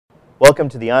Welcome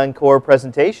to the encore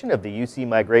presentation of the UC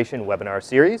Migration webinar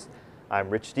series.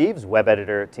 I'm Rich Steves, web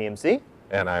editor at TMC.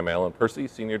 And I'm Alan Percy,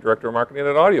 Senior Director of Marketing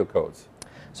at Audio Codes.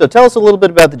 So tell us a little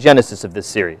bit about the genesis of this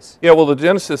series. Yeah, well, the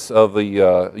genesis of the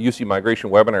UC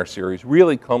Migration webinar series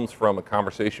really comes from a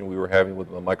conversation we were having with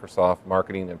the Microsoft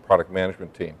marketing and product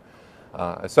management team.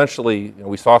 Essentially,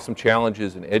 we saw some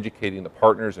challenges in educating the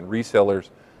partners and resellers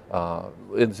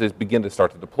as they begin to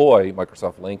start to deploy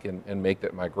Microsoft Lync and make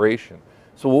that migration.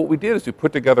 So what we did is we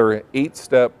put together an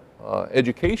 8-step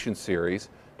education series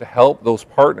to help those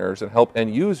partners and help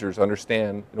end users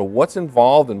understand what's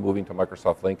involved in moving to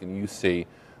Microsoft Lync and UC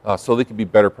so they can be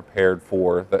better prepared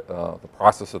for the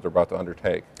process that they're about to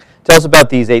undertake. Tell us about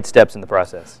these 8 steps in the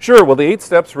process. Sure. Well, the 8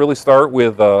 steps really start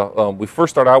with, we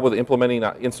first start out with implementing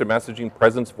instant messaging,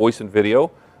 presence, voice, and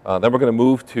video. Then we're going to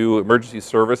move to emergency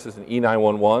services and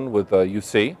E911 with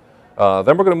UC.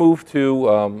 Then we're going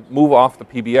to move off the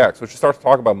PBX, which starts to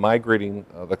talk about migrating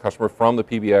the customer from the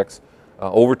PBX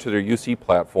over to their UC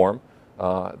platform.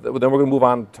 Then we're going to move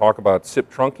on to talk about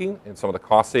SIP trunking and some of the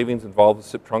cost savings involved with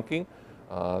SIP trunking.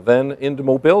 Then into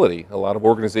mobility. A lot of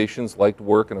organizations like to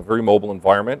work in a very mobile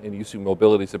environment, and UC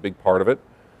mobility is a big part of it.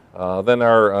 Then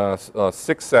our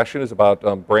 6th session is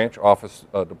about branch office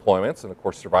deployments and, of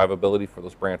course, survivability for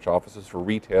those branch offices for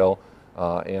retail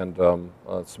and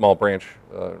small branch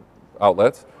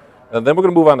outlets. And then we're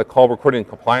going to move on to call recording and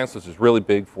compliance, which is really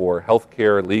big for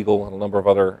healthcare, legal, and a number of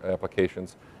other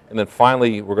applications. And then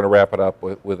finally, we're going to wrap it up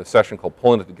with a session called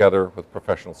Pulling It Together with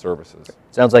Professional Services.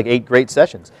 Sounds like 8 great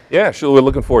sessions. Yeah, sure, we're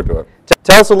looking forward to it.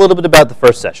 Tell us a little bit about the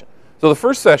first session. So the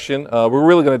first session, we're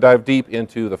really going to dive deep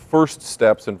into the first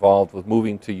steps involved with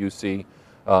moving to UC,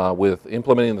 with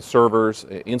implementing the servers,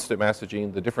 instant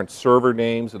messaging, the different server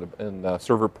names and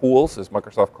server pools, as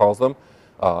Microsoft calls them,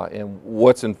 and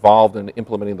what's involved in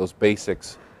implementing those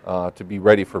basics to be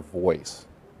ready for voice.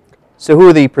 So who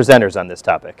are the presenters on this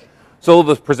topic? So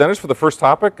the presenters for the first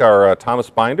topic are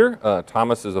Thomas Binder.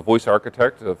 Thomas is a voice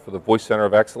architect for the Voice Center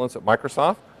of Excellence at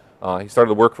Microsoft. He started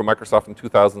to work for Microsoft in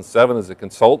 2007 as a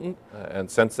consultant,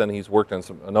 and since then he's worked on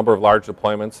a number of large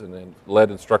deployments and led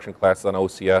instruction classes on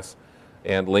OCS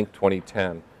and Lync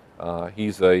 2010.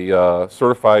 He's a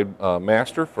certified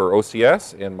master for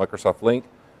OCS and Microsoft Lync,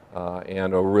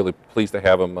 and we're really pleased to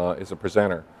have him as a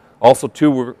presenter. Also,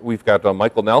 too, we've got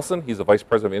Michael Nelson. He's a Vice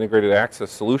President of Integrated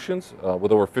Access Solutions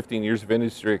with over 15 years of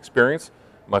industry experience.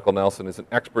 Michael Nelson is an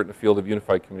expert in the field of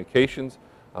unified communications.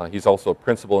 He's also a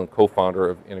principal and co-founder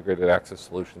of Integrated Access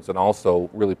Solutions, and also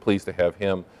really pleased to have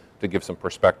him to give some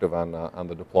perspective on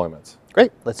the deployments.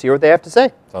 Great. Let's hear what they have to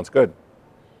say. Sounds good.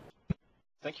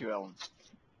 Thank you, Alan.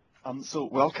 So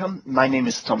welcome. My name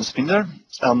is Thomas Binder.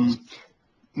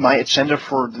 My agenda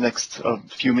for the next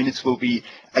few minutes will be,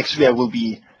 actually I will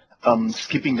be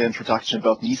skipping the introduction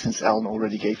about me since Alan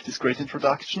already gave this great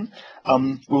introduction.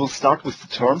 We will start with the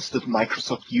terms that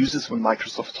Microsoft uses when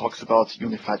Microsoft talks about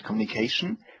unified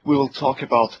communication. We will talk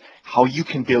about how you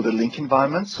can build a Lync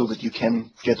environment so that you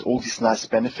can get all these nice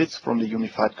benefits from the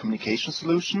unified communication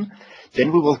solution.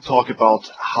 Then we will talk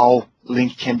about how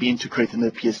Lync can be integrated in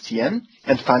the PSTN.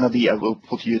 And finally, I will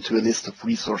put you to a list of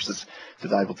resources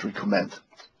that I would recommend.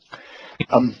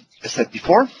 As said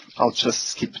before, I'll just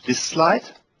skip this slide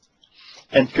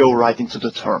and go right into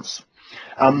the terms.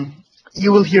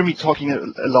 You will hear me talking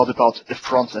a lot about a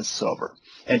front-end server.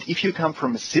 And if you come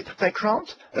from a SIP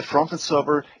background, a front-end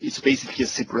server is basically a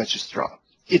SIP registrar.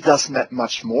 It doesn't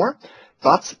much more,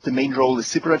 but the main role is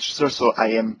SIP register, so I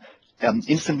am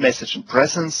instant message and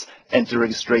presence, and the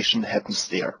registration happens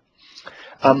there.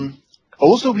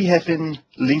 Also, we have in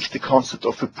Lync the concept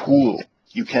of a pool.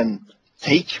 You can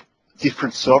take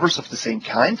different servers of the same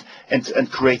kind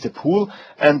and create a pool,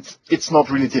 and it's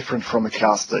not really different from a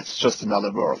cluster. It's just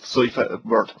another word. So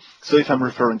if I'm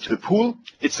referring to a pool,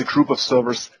 it's a group of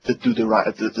servers that do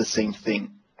the same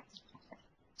thing.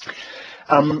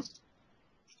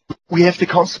 We have the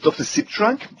concept of a SIP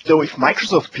trunk, though if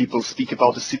Microsoft people speak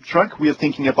about a SIP trunk, we are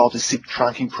thinking about a SIP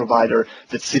trunking provider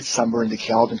that sits somewhere in the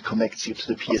cloud and connects you to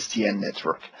the PSTN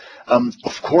network.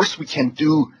 Of course, we can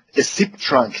do a SIP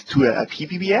trunk to a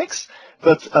PBX,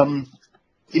 but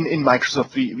in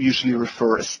Microsoft we usually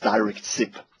refer as direct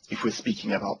SIP if we're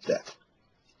speaking about that.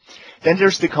 Then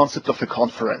there's the concept of a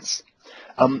conference.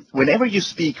 Whenever you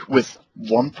speak with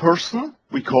one person,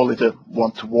 we call it a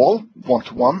one-to-wall,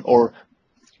 one-to-one, or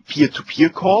peer-to-peer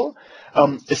call.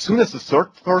 As soon as the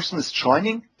third person is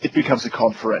joining, it becomes a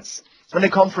conference. And a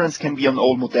conference can be on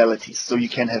all modalities. So you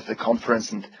can have a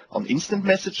conference on instant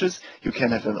messages, you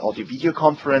can have an audio-video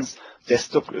conference,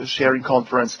 desktop sharing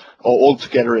conference, or all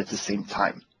together at the same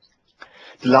time.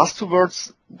 The last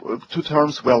two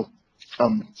terms, well,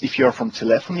 If you are from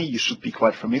telephony, you should be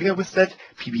quite familiar with that.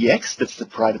 PBX, that's the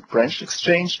private branch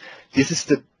exchange. This is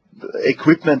the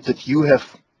equipment that you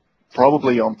have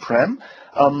probably on-prem,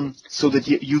 so that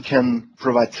you can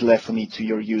provide telephony to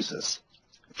your users.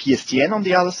 PSTN, on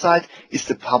the other side, is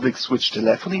the public switch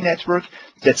telephony network.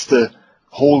 That's the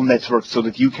whole network so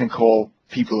that you can call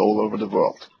people all over the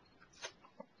world.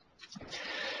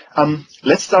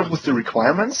 Let's start with the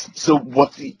requirements. So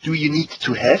what do you need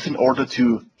to have in order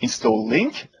to install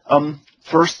Link?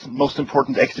 First, most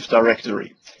important, Active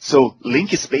Directory. So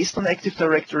Link is based on Active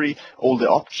Directory. All the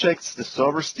objects, the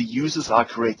servers, the users are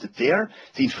created there.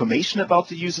 The information about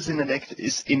the users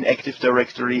is in Active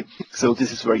Directory. So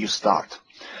this is where you start.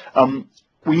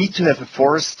 We need to have a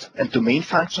forest and domain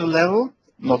functional level,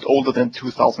 not older than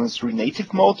 2003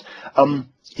 native mode.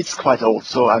 It's quite old,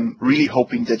 so I'm really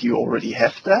hoping that you already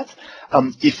have that.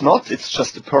 If not, it's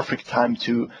just the perfect time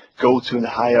to go to a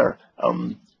higher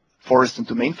forest and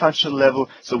domain functional level.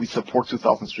 So we support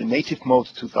 2003 native mode,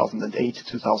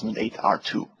 2008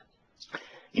 R2.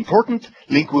 Important,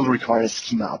 Link will require a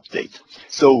schema update.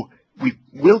 So we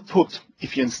will put,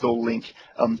 if you install Link,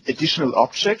 additional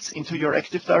objects into your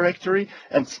Active Directory,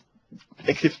 and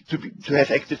to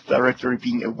have Active Directory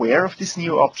being aware of these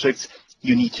new objects,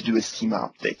 you need to do a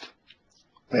schema update.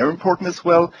 Very important as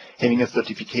well, having a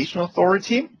certification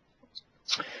authority.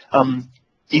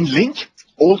 In Link,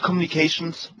 all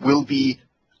communications will be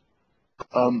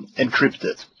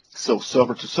encrypted. So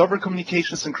server-to-server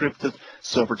communication is encrypted,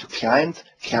 server-to-client,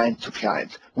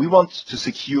 client-to-client. We want to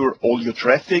secure all your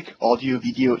traffic, audio,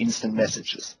 video, instant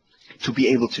messages. To be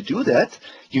able to do that,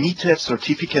 you need to have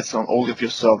certificates on all of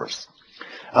your servers.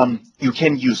 You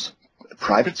can use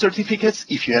private certificates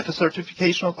if you have a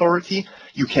certification authority.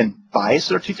 You can buy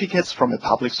certificates from a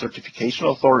public certification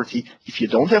authority if you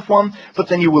don't have one, but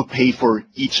then you will pay for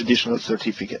each additional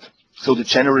certificate. So the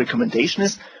general recommendation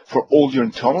is for all your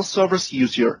internal servers,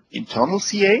 use your internal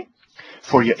CA.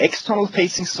 For your external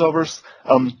facing servers,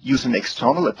 use an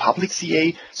external, a public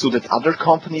CA, so that other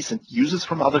companies and users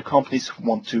from other companies who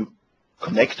want to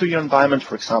connect to your environment,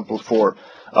 for example, for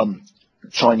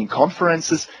joining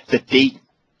conferences, that they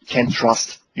can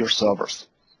trust your servers.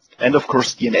 And of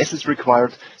course, DNS is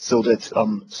required so that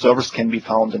servers can be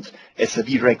found, and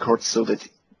SIV records so that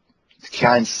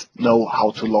clients know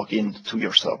how to log in to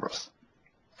your servers.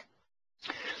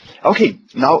 Okay,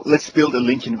 now let's build a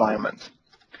Link environment.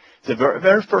 The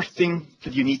very first thing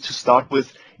that you need to start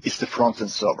with is the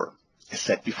front-end server. As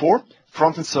said before,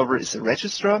 front-end server is a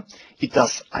registrar. It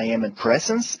does IAM and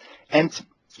presence, and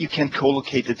you can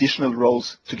co-locate additional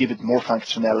roles to give it more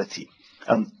functionality.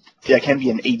 There can be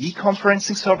an AD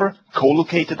conferencing server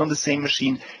co-located on the same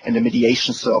machine and a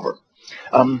mediation server.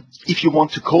 If you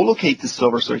want to co-locate the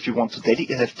servers, or if you want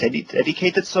to have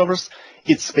dedicated servers,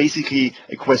 it's basically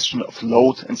a question of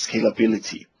load and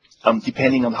scalability.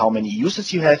 Depending on how many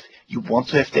users you have, you want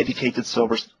to have dedicated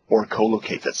servers or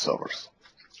co-located servers.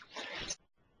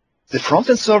 The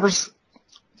front-end servers,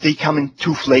 they come in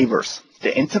two flavors,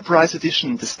 the Enterprise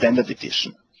Edition and the Standard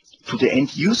Edition. To the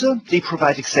end user, they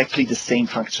provide exactly the same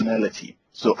functionality.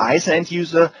 So I, as an end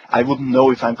user, I wouldn't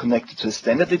know if I'm connected to a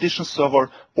Standard Edition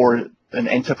server or an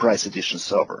Enterprise Edition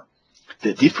server.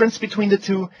 The difference between the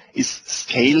two is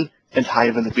scale and high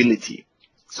availability.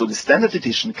 So the Standard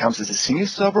Edition comes as a single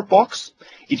server box.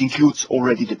 It includes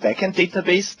already the backend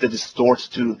database that is stored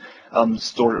to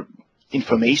store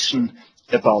information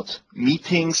about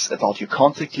meetings, about your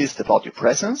contact list, about your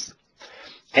presence.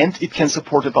 And it can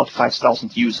support about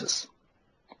 5,000 users.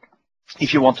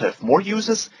 If you want to have more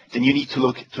users, then you need to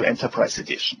look to Enterprise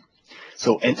Edition.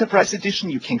 So Enterprise Edition,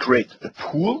 you can create a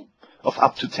pool of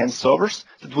up to 10 servers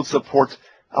that would support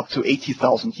up to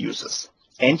 80,000 users.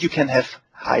 And you can have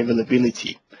high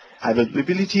availability. High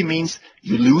availability means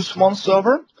you lose one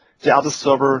server, the other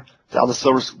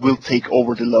servers will take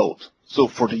over the load. So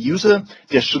for the user,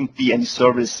 there shouldn't be any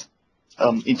service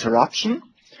interruption,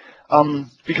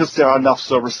 because there are enough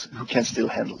servers who can still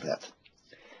handle that.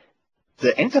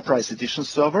 The Enterprise Edition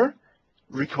server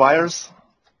requires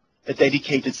a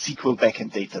dedicated SQL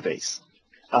backend database.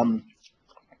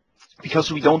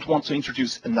 Because we don't want to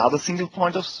introduce another single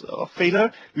point of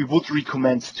failure, we would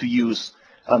recommend to use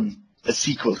a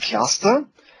SQL cluster,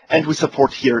 and we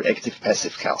support here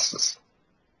active-passive clusters.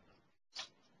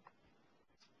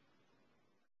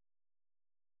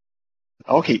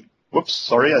 Okay, whoops,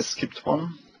 sorry, I skipped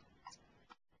one.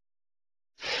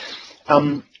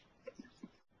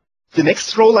 The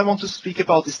next role I want to speak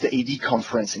about is the AD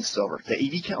conferencing server. The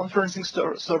AD conferencing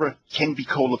server can be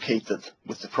co-located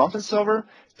with the front-end server.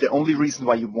 The only reason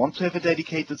why you want to have a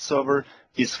dedicated server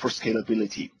is for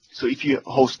scalability. So if you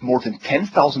host more than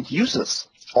 10,000 users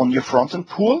on your front-end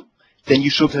pool, then you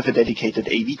should have a dedicated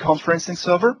AV conferencing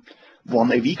server.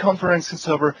 One AV conferencing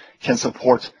server can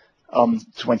support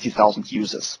 20,000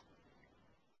 users.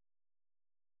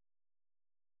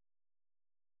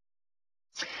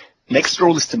 Next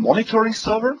role is the monitoring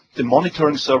server. The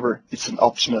monitoring server is an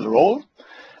optional role.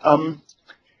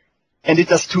 And it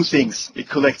does two things. It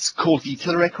collects call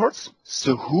detail records,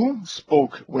 so who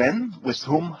spoke when, with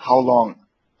whom, how long.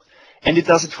 And it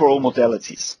does it for all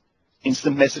modalities.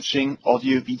 Instant messaging,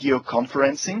 audio, video,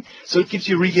 conferencing. So it gives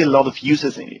you really a lot of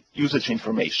usage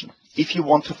information. If you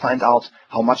want to find out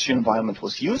how much your environment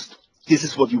was used, this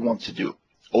is what you want to do.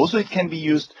 Also, it can be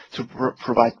used to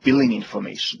provide billing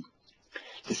information.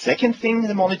 The second thing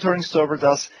the monitoring server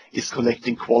does is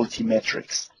collecting quality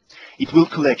metrics. It will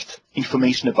collect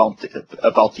information about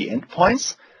the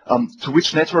endpoints. To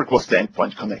which network was the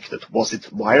endpoint connected? Was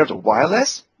it wired or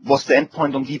wireless? Was the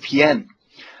endpoint on VPN?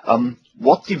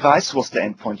 What device was the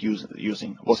endpoint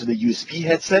using? Was it a USB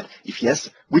headset? If yes,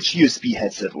 which USB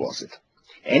headset was it?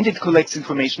 And it collects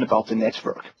information about the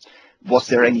network. Was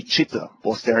there any jitter?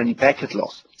 Was there any packet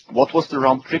loss? What was the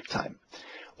round trip time?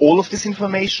 All of this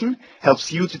information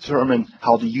helps you determine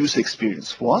how the user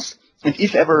experience was. And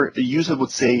if ever a user would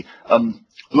say,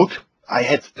 look, I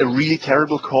had a really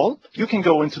terrible call, you can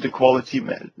go into the quality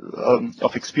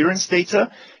of experience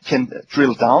data, can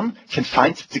drill down, can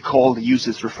find the call the user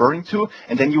is referring to,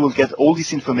 and then you will get all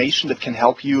this information that can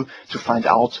help you to find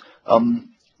out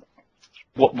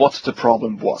what the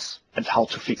problem was and how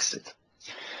to fix it.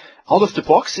 Out of the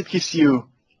box, it gives you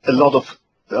a lot of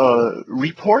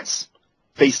reports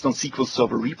based on SQL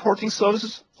Server reporting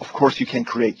services. Of course, you can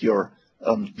create your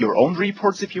own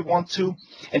reports if you want to.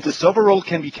 And the server role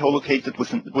can be co-located with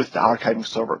the archiving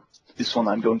server. This one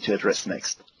I'm going to address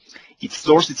next. It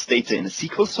stores its data in a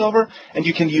SQL server, and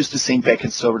you can use the same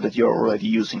backend server that you're already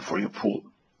using for your pool.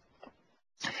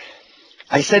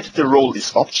 I said the role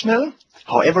is optional.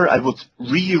 However, I would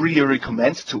really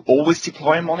recommend to always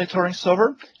deploy a monitoring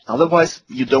server. Otherwise,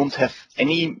 you don't have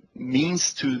any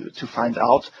means to find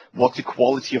out what the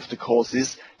quality of the calls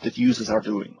is that users are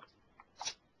doing.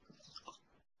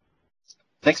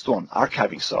 Next one,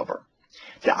 archiving server.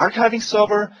 The archiving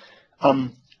server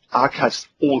archives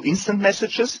all instant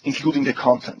messages, including the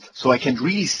content. So I can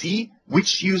really see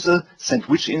which user sent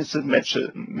which instant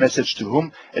message to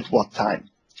whom at what time.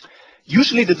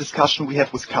 Usually the discussion we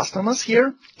have with customers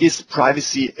here is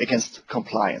privacy against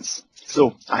compliance.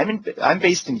 So I'm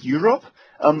based in Europe.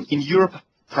 In Europe,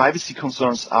 privacy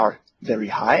concerns are very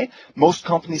high. Most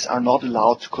companies are not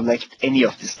allowed to collect any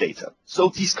of this data. So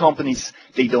these companies,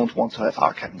 they don't want to have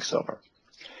archiving server.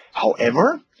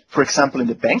 However, for example, in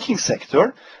the banking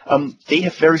sector, they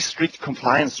have very strict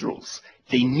compliance rules.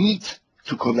 They need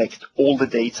to collect all the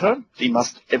data. They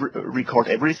must record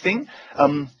everything.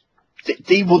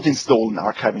 They would install an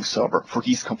archiving server for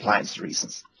these compliance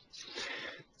reasons.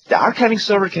 The archiving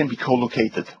server can be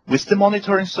co-located with the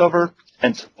monitoring server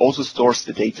and also stores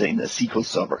the data in a SQL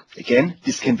server. Again,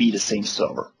 this can be the same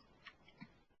server.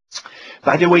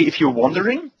 By the way, if you're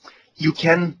wondering, you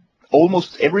can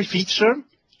almost every feature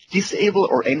disable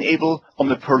or enable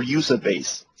on a per user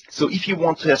base. So if you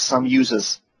want to have some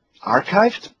users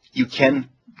archived, you can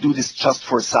do this just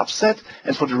for a subset,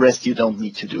 and for the rest you don't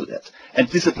need to do that. And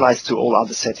this applies to all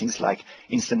other settings like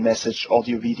instant message,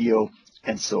 audio, video,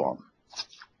 and so on.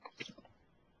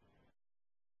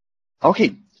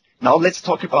 Okay, now let's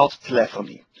talk about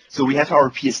telephony. So we have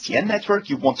our PSTN network.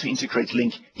 You want to integrate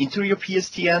link into your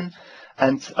PSTN,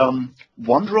 and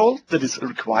one role that is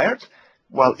required,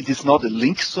 while it is not a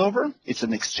link server, it's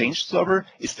an exchange server,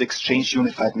 is the Exchange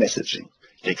Unified Messaging.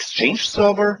 The Exchange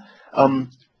server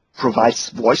provides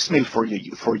voicemail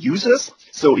for users,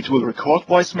 so it will record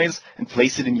voicemails and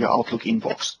place it in your Outlook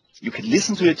inbox. You can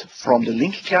listen to it from the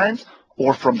link client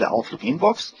or from the Outlook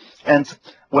inbox, and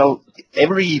well,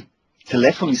 every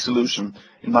telephony solution,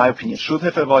 in my opinion, should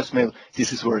have a voicemail.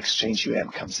 This is where Exchange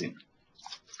comes in.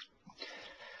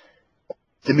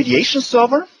 The mediation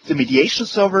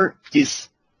server is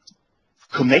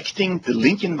connecting the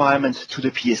link environment to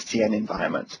the PSTN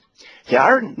environment. There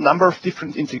are a number of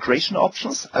different integration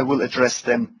options. I will address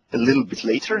them a little bit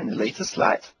later in a later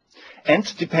slide.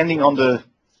 And depending on the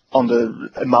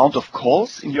amount of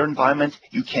calls in your environment,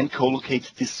 you can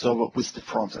co-locate this server with the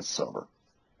front-end server.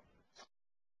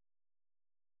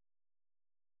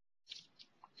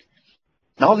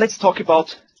 Now let's talk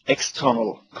about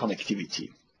external connectivity.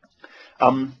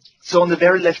 So on the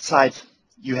very left side,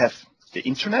 you have the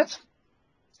internet.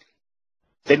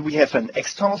 Then we have an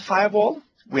external firewall.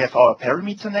 We have our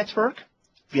perimeter network.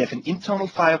 We have an internal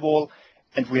firewall,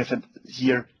 and we have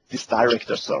here this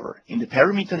director server. In the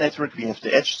perimeter network, we have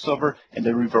the edge server and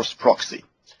the reverse proxy.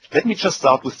 Let me just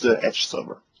start with the edge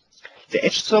server. The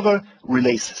edge server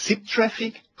relays SIP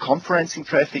traffic, conferencing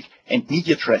traffic, and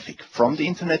media traffic from the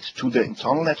internet to the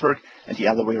internal network and the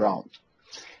other way around.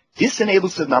 This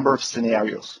enables a number of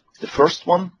scenarios. The first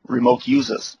one, remote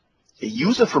users. A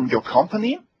user from your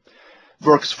company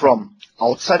works from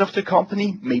outside of the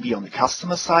company, maybe on the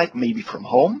customer side, maybe from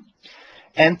home,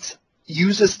 and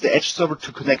uses the edge server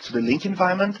to connect to the link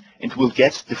environment and will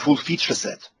get the full feature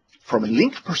set. From a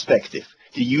link perspective,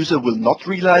 the user will not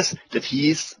realize that he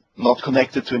is not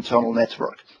connected to internal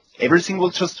network. Everything will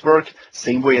just work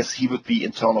same way as he would be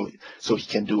internally. So he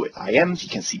can do IM, he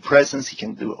can see presence, he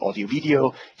can do audio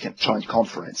video, he can join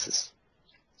conferences.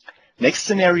 Next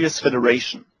scenario is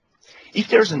federation. If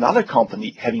there's another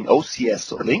company having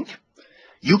OCS or link,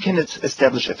 you can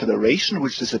establish a federation,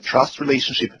 which is a trust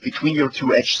relationship between your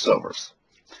two edge servers.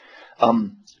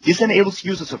 This enables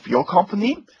users of your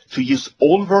company to use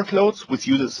all workloads with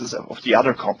users of the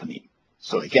other company.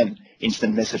 So again,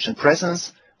 instant message and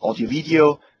presence, audio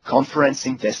video,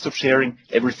 conferencing, desktop sharing,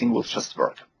 everything will just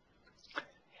work.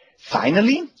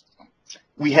 Finally,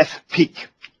 we have PIC,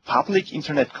 Public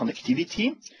Internet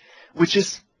Connectivity, which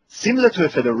is similar to a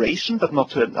federation, but not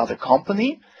to another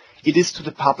company. It is to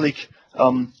the public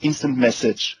instant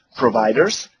message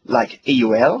providers like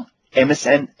AOL,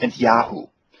 MSN, and Yahoo.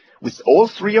 With all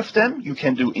three of them, you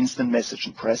can do instant message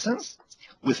and presence.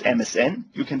 With MSN,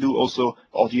 you can do also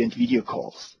audio and video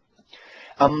calls.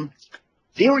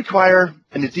 They require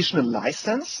an additional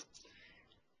license.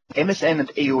 MSN and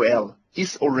AOL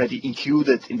is already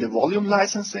included in the volume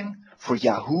licensing. For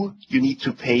Yahoo, you need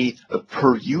to pay a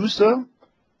per user,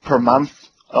 per month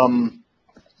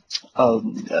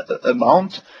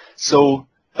amount, so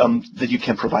that you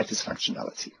can provide this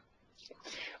functionality.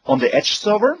 On the edge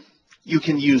server, you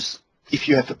can use, if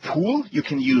you have a pool, you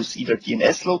can use either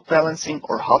DNS load balancing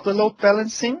or hardware load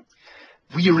balancing.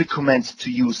 We recommend to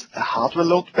use a hardware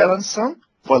load balancer,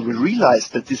 while we realize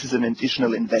that this is an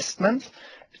additional investment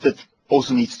that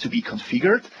also needs to be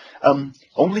configured.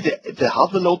 Only the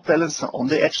hardware load balancer on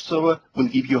the edge server will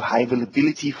give you high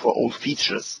availability for all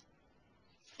features.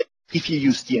 If you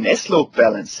use DNS load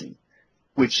balancing,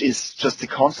 which is just the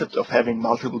concept of having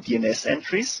multiple DNS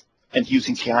entries and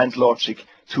using client logic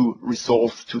to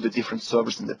resolve to the different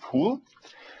servers in the pool,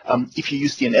 if you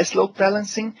use DNS load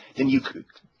balancing, then you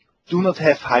do not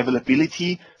have high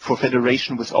availability for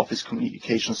federation with Office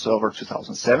Communication Server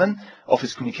 2007,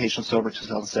 Office Communication Server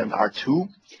 2007 R2,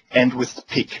 and with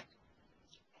PIC.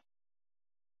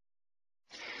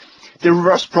 The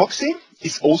reverse proxy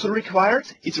is also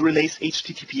required. It relays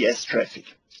HTTPS traffic.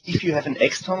 If you have an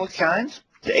external client,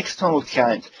 the external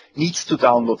client needs to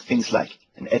download things like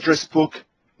an address book,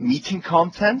 meeting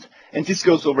content, and this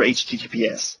goes over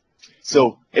HTTPS.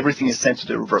 So everything is sent to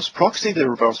the reverse proxy. The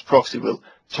reverse proxy will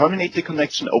terminate the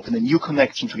connection, open a new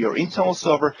connection to your internal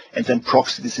server, and then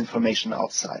proxy this information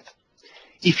outside.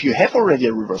 If you have already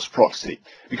a reverse proxy,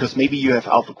 because maybe you have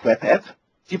Outlook Web App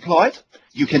deployed,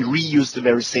 you can reuse the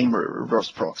very same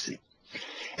reverse proxy.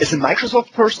 As a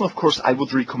Microsoft person, of course, I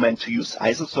would recommend to use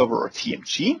ISO server or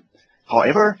TMG.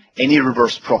 However, any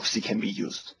reverse proxy can be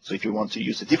used. So if you want to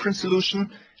use a different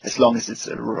solution, as long as it's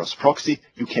a reverse proxy,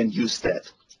 you can use that.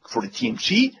 For the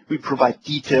TMG, we provide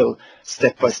detailed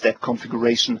step-by-step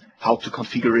configuration, how to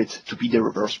configure it to be the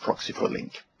reverse proxy for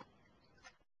link.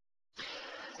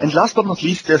 And last but not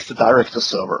least, there's the director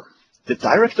server. The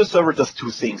director server does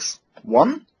two things.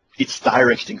 One, it's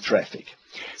directing traffic.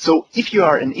 So if you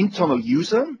are an internal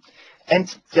user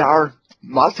and there are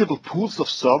multiple pools of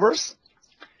servers,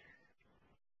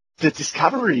 the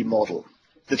discovery model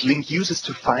that Link uses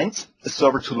to find a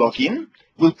server to log in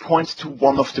will point to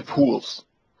one of the pools.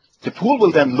 The pool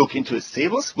will then look into its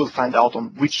tables, will find out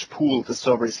on which pool the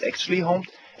server is actually homed,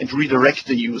 and redirect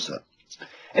the user.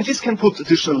 And this can put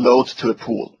additional load to a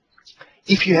pool.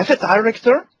 If you have a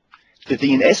director, the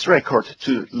DNS record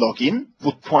to log in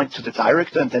would point to the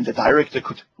director, and then the director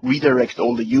could redirect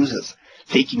all the users,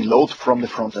 taking load from the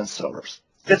front-end servers.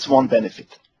 That's one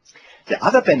benefit. The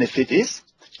other benefit is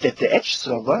that the edge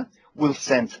server will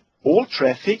send all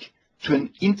traffic to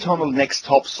an internal next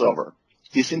hop server.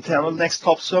 This internal next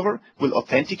hop server will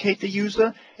authenticate the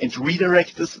user and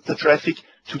redirect the traffic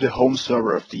to the home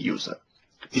server of the user.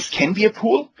 This can be a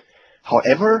pool.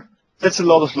 However, that's a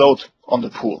lot of load on the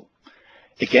pool.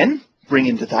 Again, bring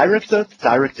in the director. The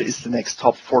director is the next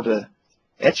hop for the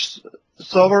edge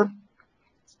server.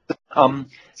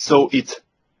 So it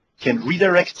can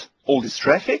redirect all this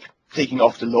traffic, taking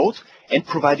off the load and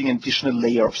providing an additional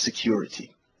layer of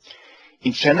security.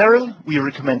 In general, we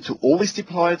recommend to always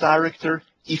deploy a director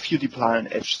if you deploy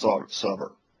an edge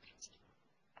server.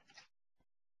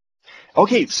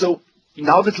 Okay, so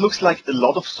now that looks like a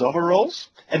lot of server roles,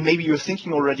 and maybe you're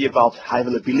thinking already about high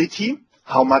availability.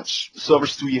 How much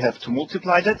servers do you have to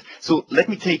multiply that? So let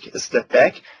me take a step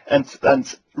back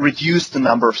and reduce the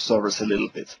number of servers a little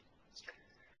bit.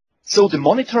 So the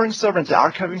monitoring server and the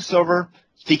archiving server,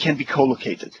 they can be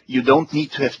co-located. You don't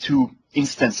need to have two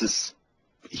instances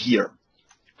here.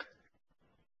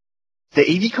 The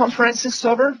AV conferencing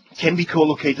server can be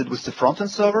co-located with the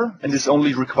front-end server and is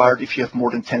only required if you have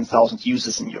more than 10,000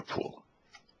 users in your pool.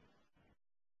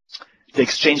 The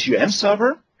Exchange UM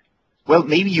server, well,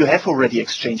 maybe you have already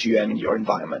Exchange UM in your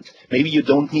environment. Maybe you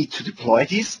don't need to deploy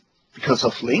these because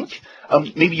of Link.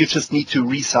 Maybe you just need to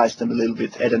resize them a little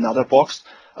bit, add another box,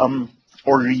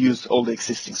 or reuse all the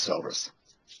existing servers.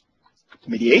 The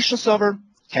mediation server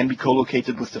can be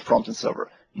co-located with the front-end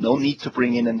server. No need to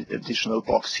bring in an additional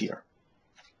box here.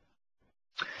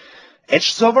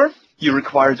 Edge server, you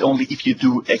require it only if you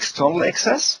do external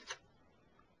access.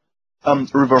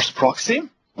 Reverse proxy,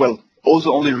 well,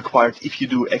 also only required if you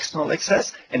do external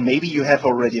access, and maybe you have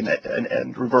already a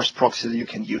reverse proxy that you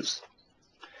can use.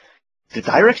 The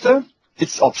director,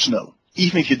 it's optional.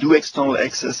 Even if you do external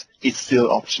access, it's still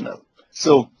optional.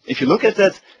 So if you look at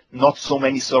that, not so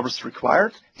many servers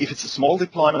required. If it's a small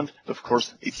deployment, of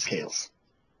course, it scales.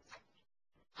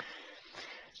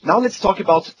 Now let's talk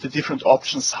about the different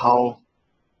options how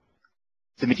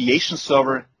the mediation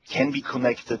server can be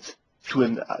connected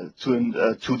to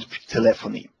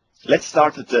telephony. Let's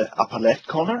start at the upper left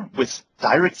corner with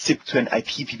direct SIP to an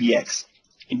IP PBX.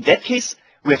 In that case,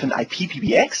 we have an IP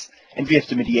PBX and we have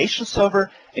the mediation server,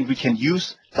 and we can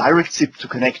use direct SIP to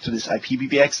connect to this IP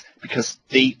PBX because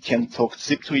they can talk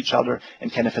SIP to each other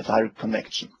and can have a direct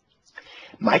connection.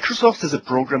 Microsoft has a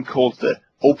program called the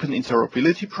Open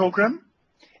Interoperability Program.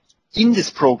 In this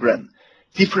program,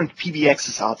 different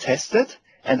PBXs are tested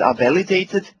and are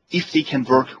validated if they can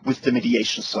work with the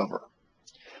mediation server.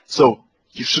 So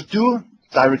you should do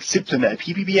direct SIP to an IP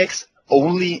PBX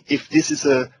only if this is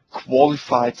a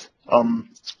qualified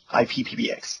IP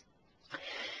PBX.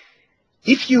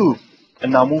 If you,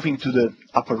 and now moving to the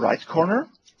upper right corner,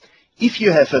 if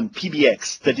you have a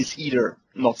PBX that is either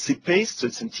not SIP-based, so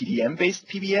it's a TDM-based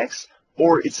PBX,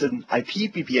 or it's an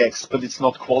IP PBX, but it's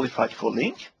not qualified for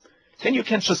Link, then you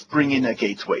can just bring in a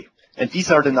gateway. And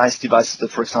these are the nice devices that,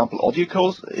 for example,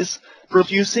 AudioCode is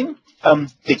producing.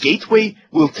 The gateway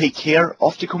will take care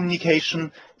of the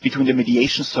communication between the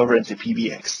mediation server and the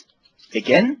PBX.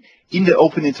 Again, in the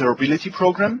Open Interoperability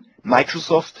Program,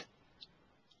 Microsoft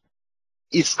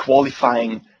is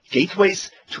qualifying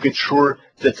gateways to get sure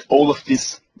that all of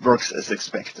this works as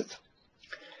expected.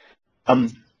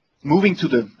 Moving to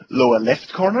the lower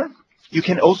left corner, you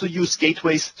can also use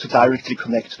gateways to directly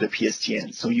connect to the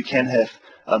PSTN. So you can have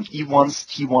E1s,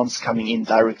 T1s coming in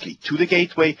directly to the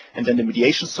gateway, and then the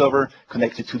mediation server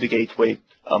connected to the gateway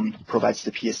provides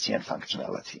the PSTN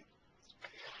functionality.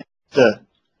 The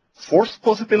fourth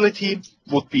possibility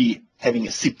would be having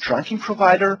a SIP trunking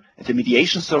provider, and the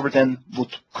mediation server then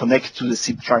would connect to the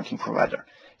SIP trunking provider.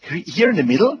 Here in the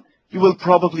middle, you will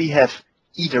probably have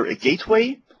either a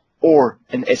gateway or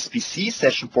an SBC,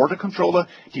 session border controller,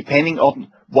 depending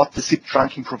on what the SIP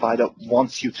trunking provider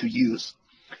wants you to use.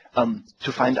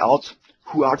 To find out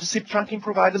who are the SIP trunking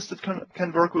providers that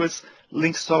can work with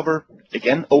Link server,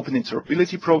 again, Open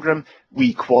Interoperability Program,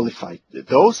 we qualify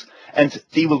those, and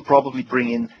they will probably bring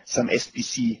in some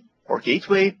SBC or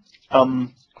gateway.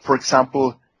 For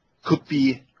example, could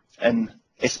be an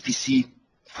SBC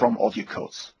from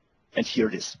AudioCodes, and here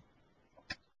it is.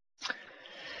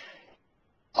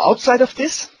 Outside of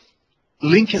this,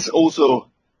 Link has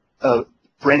also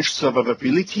branch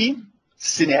servability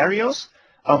scenarios.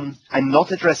 I'm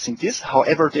not addressing this.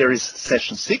 However, there is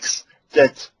session 6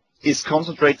 that is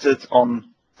concentrated on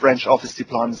branch office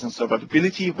deployments and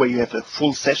servability, where you have a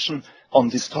full session on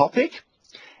this topic.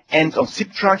 And on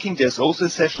SIP trunking, there's also a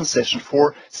session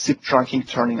 4, SIP trunking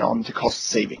turning on the cost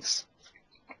savings.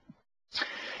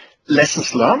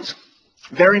 Lessons learned.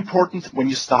 Very important when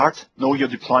you start, know your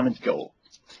deployment goal.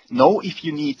 Know if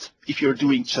you're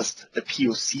doing just a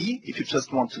POC, if you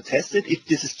just want to test it, if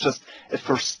this is just a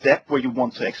first step where you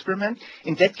want to experiment.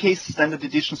 In that case, standard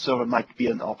edition server might be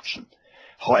an option.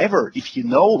 However, if you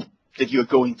know that you're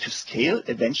going to scale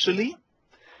eventually,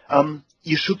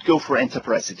 you should go for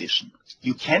enterprise edition.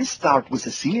 You can start with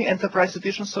a single enterprise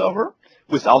edition server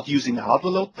without using a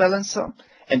hardware load balancer,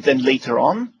 and then later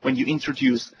on, when you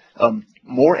introduce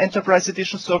more enterprise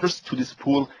edition servers to this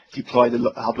pool, deploy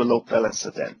the hardware load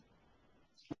balancer then.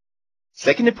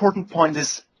 Second important point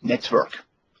is network.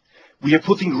 We are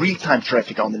putting real-time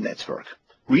traffic on the network.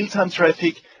 real-time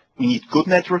traffic, we need good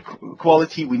network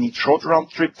quality, we need short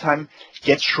round-trip time.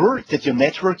 Get sure that your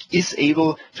network is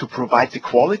able to provide the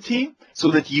quality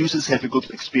so that users have a good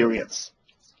experience.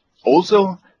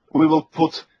 Also, we will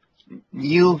put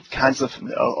new kinds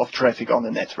of traffic on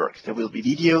the network. There will be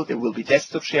video, there will be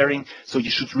desktop sharing, so you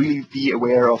should really be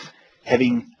aware of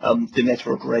having the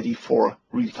network ready for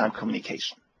real-time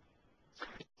communication.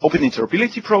 Open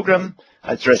interoperability program,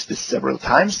 I addressed this several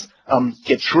times.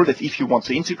 Get sure that if you want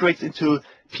to integrate into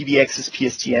PBX's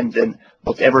PSTN, then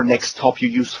whatever next hop you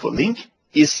use for link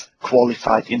is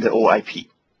qualified in the OIP.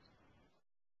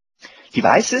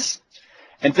 Devices,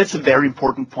 and that's a very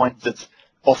important point that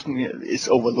often is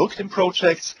overlooked in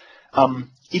projects.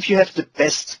 If you have the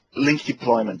best link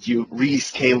deployment, you really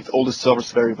scaled all the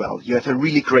servers very well, you have a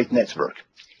really great network.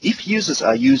 If users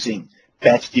are using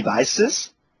bad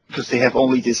devices, because they have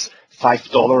only this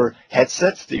 $5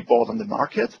 headset they bought on the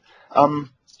market,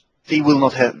 they will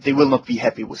not be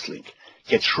happy with Link.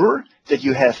 Get sure that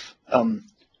you have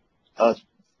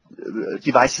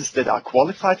devices that are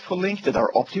qualified for Link, that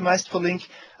are optimized for Link.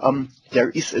 There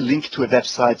is a link to a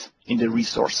website in the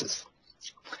resources.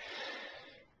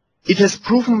 It has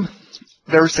proven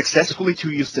very successfully to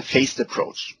use the phased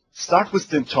approach. Start with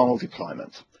the internal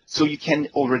deployment. So you can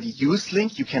already use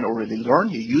Link, you can already learn,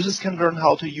 your users can learn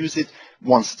how to use it.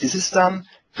 Once this is done,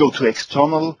 go to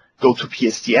external, go to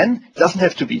PSTN. It doesn't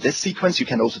have to be this sequence, you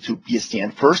can also do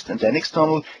PSTN first and then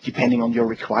external, depending on your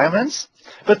requirements.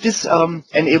 But this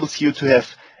enables you to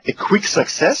have a quick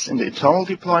success in the internal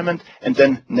deployment and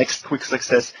then next quick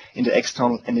success in the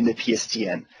external and in the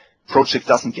PSTN. Project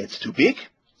doesn't get too big.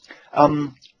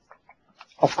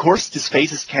 Of course, these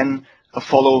phases can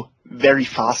follow very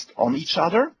fast on each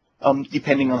other,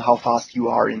 depending on how fast you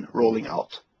are in rolling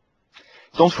out.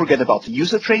 Don't forget about the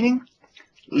user training.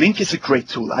 Link is a great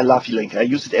tool. I love Link. I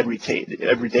use it every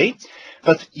day.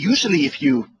 But usually if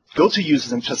you go to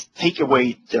users and just take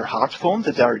away their hard phone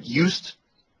that they are used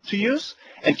to use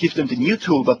and give them the new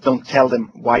tool but don't tell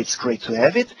them why it's great to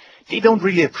have it, they don't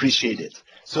really appreciate it.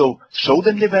 So show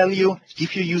them the value,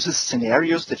 give your users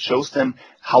scenarios that shows them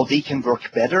how they can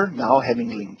work better now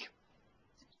having Link.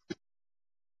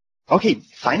 Okay,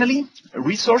 finally,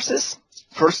 resources.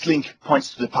 First link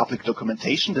points to the public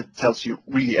documentation that tells you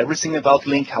really everything about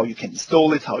Link, how you can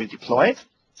install it, how you deploy it.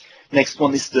 Next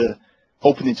one is the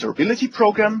Open Interoperability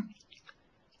Program.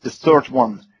 The third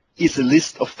one is a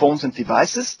list of phones and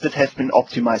devices that have been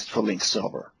optimized for Link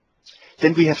Server.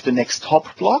 Then we have the next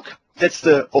hop block. That's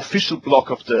the official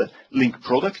block of the Link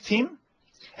product team.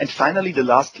 And finally, the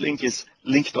last link is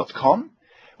link.com,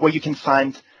 where you can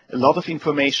find a lot of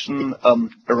information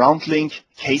around Link,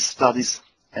 case studies,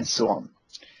 and so on.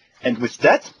 And with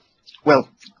that, well,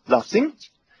 last thing,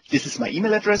 this is my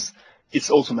email address. It's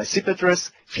also my zip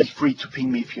address. Feel free to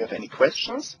ping me if you have any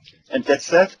questions. And that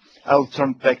said, I'll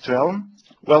turn back to Alan.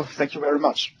 Well, thank you very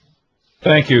much.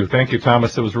 Thank you,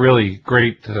 Thomas. It was really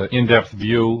great in-depth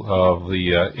view of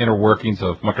the inner workings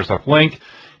of Microsoft Link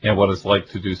and what it's like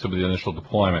to do some of the initial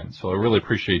deployment. So I really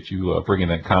appreciate you bringing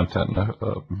that content.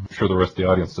 I'm sure the rest of the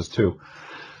audience does too.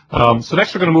 So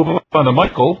next we're going to move on to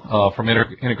Michael from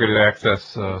Integrated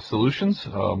Access Solutions.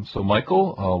 So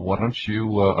Michael, why don't you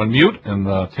unmute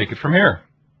and take it from here.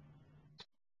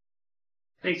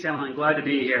 Thanks, Alan. Glad to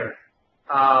be here.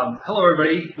 Hello,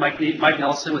 everybody. Mike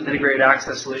Nelson with Integrated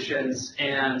Access Solutions.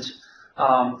 And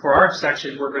for our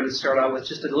section, we're going to start out with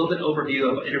just a little bit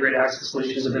overview of Integrated Access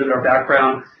Solutions, a bit of our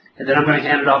background, and then I'm going to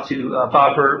hand it off to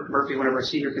Bob Murphy, one of our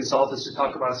senior consultants, to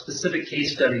talk about a specific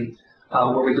case study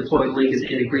where we deploy Link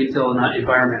in a greenfield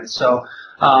environment. So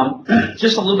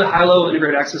just a little bit high-level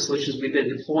Integrated Access Solutions. We've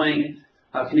been deploying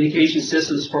communication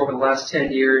systems for over the last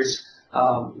 10 years.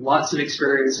 Lots of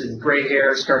experience in gray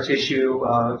hair, scar tissue,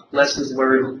 lessons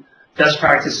learned, best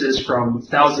practices from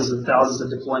thousands and thousands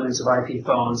of deployments of IP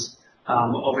phones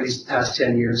over these past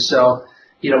 10 years. So,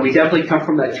 we definitely come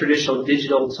from that traditional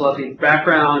digital telephony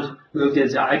background, moved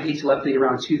into IP telephony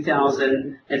around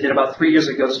 2000, and then about 3 years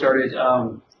ago started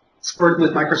working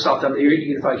with Microsoft on the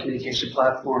Unified Communication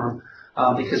Platform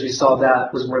because we saw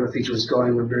that was where the future was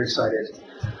going. We're very excited.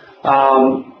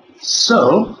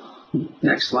 So,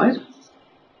 next slide.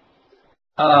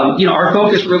 Our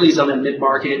focus really is on the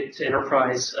mid-market to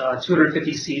enterprise,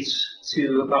 250 seats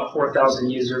to about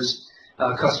 4,000 users,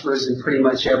 customers in pretty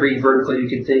much every vertical you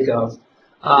can think of.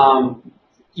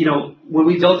 When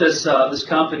we built this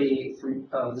company,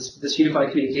 this unified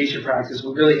communication practice,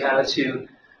 we really had to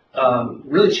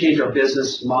really change our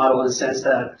business model in the sense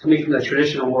that coming from the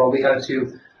traditional world, we had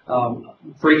to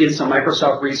bring in some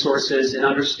Microsoft resources and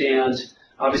understand,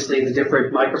 obviously, the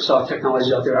different Microsoft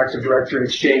technologies out there, Active Directory,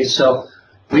 Exchange. So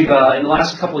We've, in the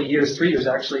last couple of years, 3 years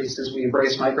actually, since we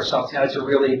embraced Microsoft, had to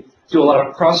really do a lot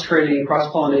of cross-training,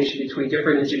 cross-pollination between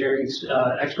different engineering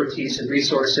expertise and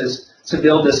resources to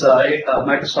build this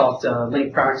Microsoft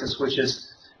Link practice, which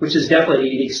is definitely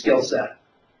a unique skill set.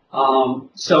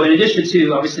 So in addition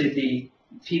to, obviously, the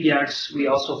PBX, we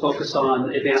also focus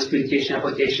on advanced communication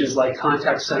applications like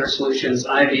contact center solutions,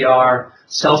 IVR,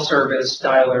 self-service,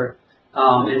 dialer,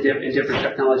 and different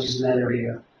technologies in that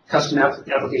area. Custom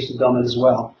application development as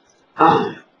well.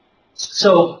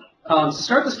 So to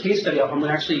start this case study off, I'm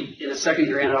going to actually, in a second,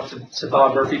 hand it off to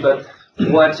Bob Murphy, but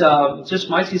what, just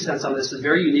my 2 cents on this is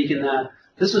very unique in that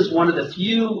this is one of the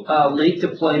few Link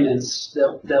deployments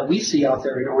that we see out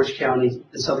there in Orange County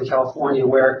in Southern California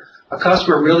where a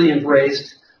customer really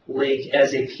embraced Link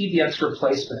as a PBX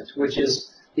replacement, which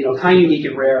is, you know, kind of unique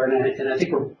and rare, and I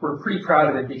think we're pretty proud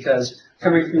of it because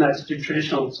coming from that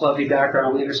traditional telephony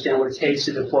background, we understand what it takes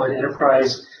to deploy an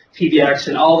enterprise PBX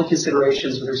and all the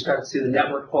considerations with respect to the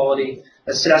network quality,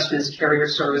 assessments, carrier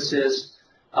services,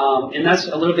 and that's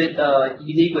a little bit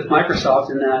unique with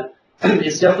Microsoft in that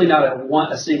it's definitely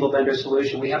not a single vendor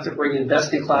solution. We have to bring in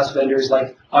best-in-class vendors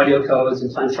like audio codes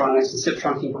and Plantronics and SIP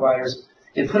trunking providers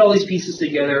and put all these pieces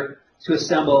together to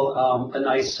assemble a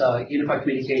nice unified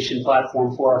communication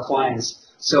platform for our clients.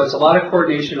 So it's a lot of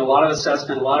coordination, a lot of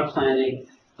assessment, a lot of planning,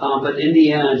 but in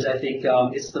the end, I think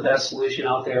it's the best solution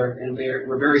out there, and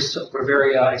we're very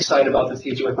excited about the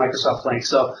future with Microsoft Link.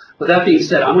 So with that being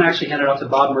said, I'm going to actually hand it off to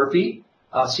Bob Murphy,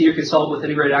 Senior Consultant with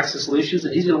Integrated Access Solutions,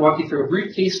 and he's going to walk you through a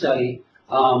brief case study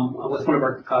with one of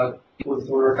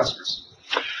our customers.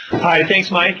 Hi, thanks,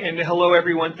 Mike, and hello,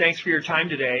 everyone. Thanks for your time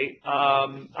today.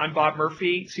 I'm Bob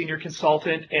Murphy, Senior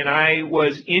Consultant, and I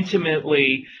was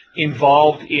intimately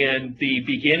involved in the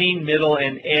beginning, middle,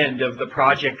 and end of the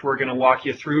project we're going to walk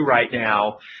you through right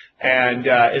now. And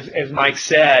as Mike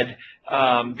said,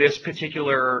 this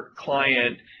particular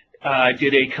client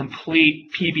did a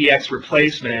complete PBX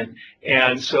replacement,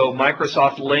 and so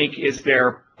Microsoft Link is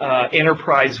their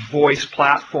enterprise voice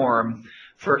platform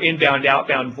for inbound,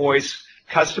 outbound voice,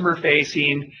 customer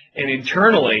facing and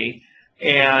internally,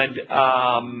 and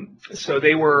so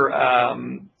they were,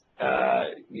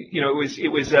 you know,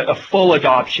 it was a full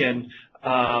adoption,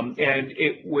 and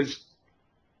it was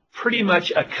pretty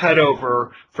much a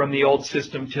cutover from the old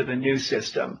system to the new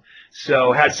system.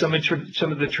 So had some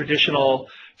of the traditional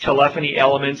telephony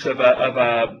elements of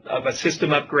a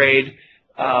system upgrade,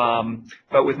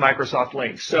 but with Microsoft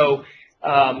Link. So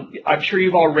I'm sure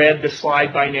you've all read the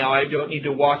slide by now. I don't need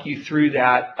to walk you through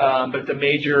that, but the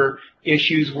major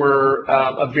issues were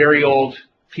a very old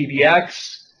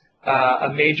PBX,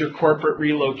 a major corporate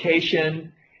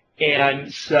relocation,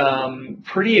 and some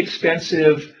pretty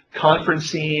expensive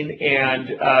conferencing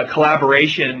and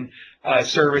collaboration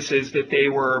services that they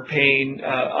were paying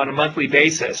on a monthly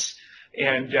basis.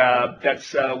 And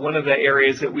that's one of the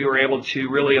areas that we were able to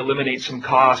really eliminate some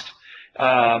cost.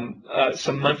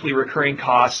 Some monthly recurring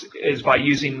costs is by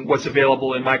using what's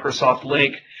available in Microsoft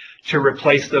Link to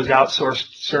replace those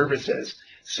outsourced services.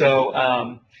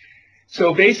 So,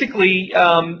 so basically,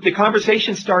 the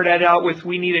conversation started out with,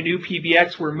 we need a new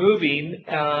PBX, we're moving,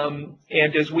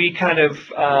 and as we kind of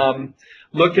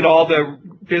looked at all the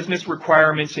business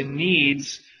requirements and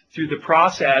needs through the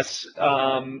process,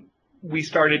 we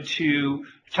started to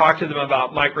talk to them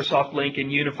about Microsoft Link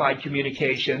and unified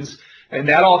communications. And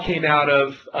that all came out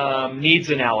of needs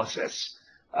analysis.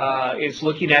 It's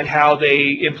looking at how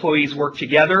employees work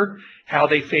together, how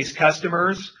they face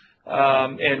customers,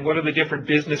 and what are the different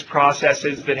business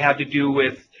processes that have to do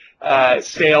with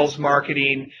sales,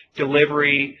 marketing,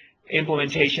 delivery,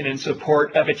 implementation, and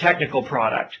support of a technical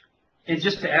product. And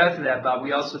just to add to that, Bob,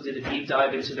 we also did a deep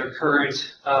dive into their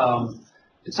current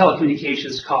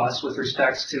telecommunications costs with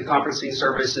respect to conferencing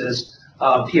services,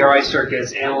 PRI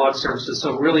circuits, analog services.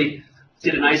 So really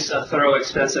did a nice, thorough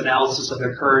expense analysis of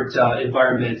their current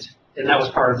environment, and that was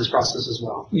part of this process as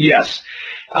well. Yes.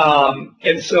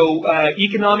 And so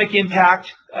economic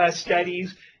impact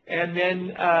studies, and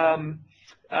then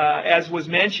as was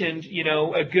mentioned, you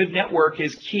know, a good network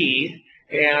is key.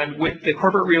 And with the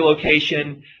corporate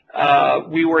relocation,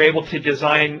 we were able to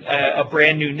design a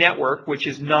brand new network, which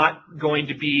is not going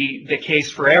to be the case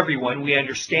for everyone. We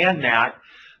understand that.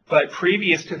 But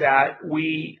previous to that,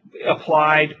 we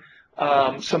applied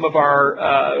some of our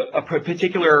a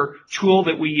particular tool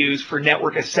that we use for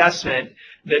network assessment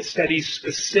that studies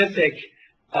specific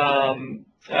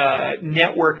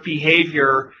network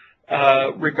behavior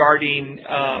regarding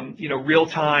you know,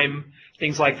 real-time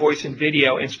things like voice and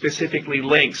video, and specifically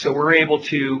links. So we're able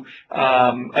to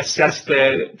assess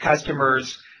the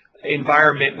customer's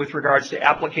environment with regards to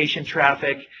application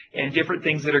traffic and different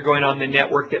things that are going on in the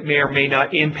network that may or may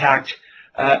not impact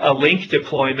a link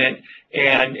deployment,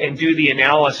 and do the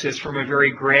analysis from a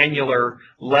very granular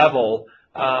level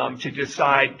to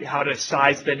decide how to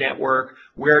size the network,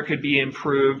 where it could be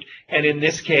improved, and in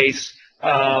this case,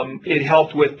 it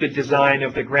helped with the design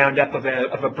of the ground up of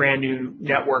a brand new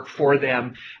network for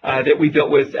them that we built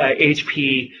with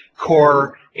HP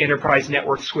core enterprise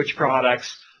network switch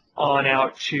products on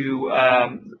out to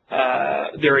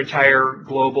their entire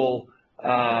global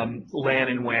LAN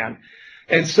and WAN.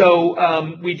 And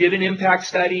so we did an impact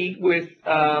study with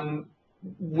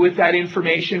that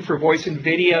information for voice and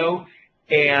video,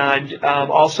 and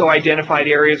also identified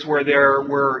areas where there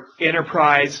were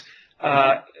enterprise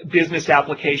business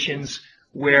applications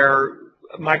where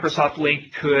Microsoft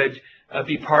Link could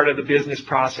be part of the business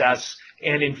process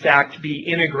and in fact be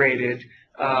integrated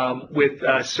with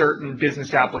certain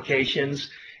business applications.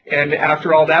 And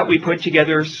after all that, we put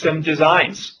together some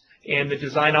designs and the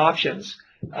design options.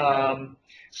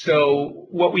 So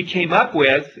what we came up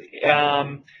with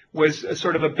was a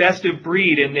sort of a best of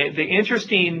breed. And the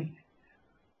interesting,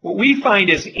 what we find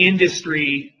as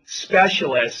industry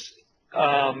specialists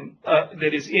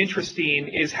that is interesting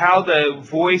is how the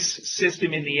voice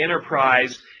system in the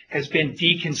enterprise has been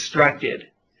deconstructed.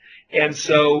 And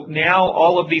so now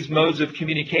all of these modes of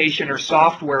communication are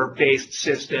software-based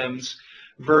systems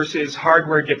versus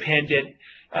hardware-dependent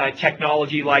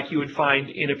technology like you would find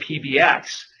in a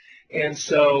PBX. And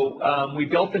so we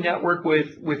built the network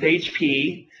with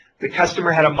HP. The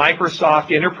customer had a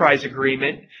Microsoft enterprise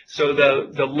agreement, so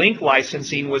the link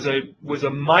licensing was a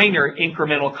minor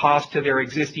incremental cost to their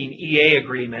existing EA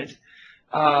agreement.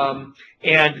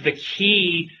 And the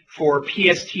key for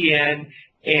PSTN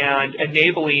and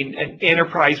enabling an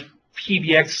enterprise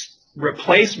PBX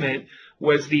replacement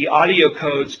was the audio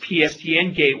codes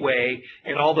PSTN gateway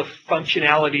and all the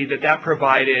functionality that that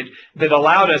provided that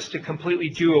allowed us to completely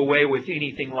do away with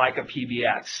anything like a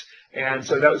PBX. And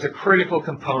so that was a critical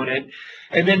component.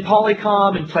 And then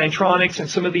Polycom and Plantronics and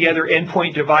some of the other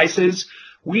endpoint devices,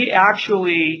 we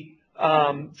actually,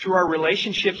 through our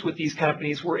relationships with these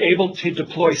companies, were able to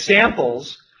deploy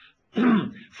samples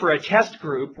for a test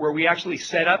group where we actually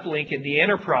set up Link in the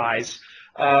enterprise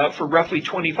for roughly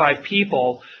 25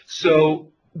 people so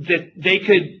that they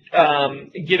could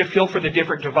get a feel for the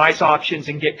different device options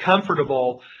and get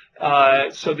comfortable.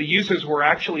 So the users were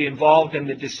actually involved in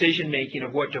the decision making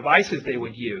of what devices they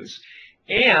would use.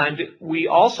 And we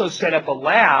also set up a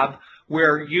lab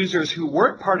where users who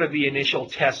weren't part of the initial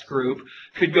test group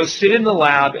could go sit in the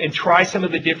lab and try some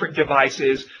of the different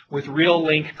devices with real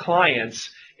Link clients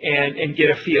and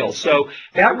get a feel. So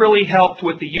that really helped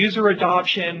with the user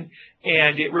adoption,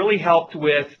 and it really helped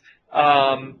with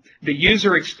the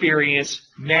user experience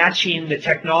matching the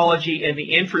technology and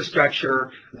the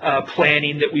infrastructure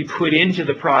planning that we put into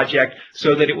the project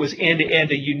so that it was end-to-end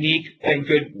a unique and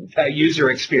good user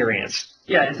experience.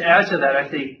 Yeah, and to add to that, I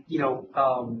think,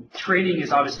 training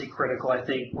is obviously critical. I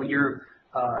think when you're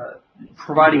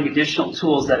providing additional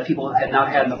tools that people had not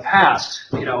had in the past,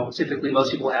 typically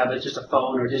most people have just a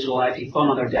phone or a digital IP phone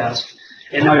on their desk,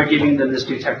 and now you're giving them this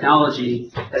new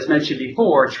technology. As mentioned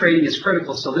before, training is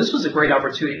critical. So this was a great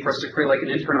opportunity for us to create like an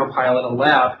internal pilot, a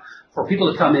lab, for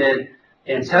people to come in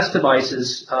and test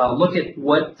devices, look at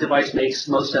what device makes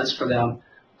most sense for them,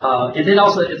 and then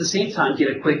also at the same time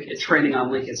get a quick training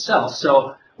on Link itself.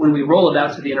 So when we roll it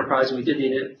out to the enterprise and we did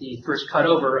the first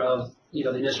cutover of the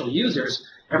initial users,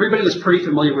 everybody was pretty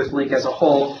familiar with Link as a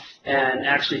whole and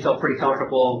actually felt pretty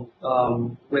comfortable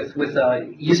with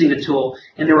using the tool,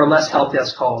 and there were less help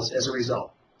desk calls as a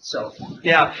result. So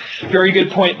yeah, very good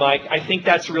point, Mike. I think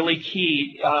that's really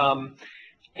key,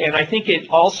 and I think it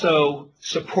also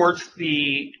supports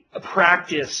the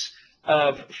practice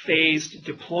of phased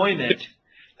deployment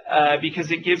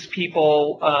because it gives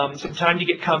people some time to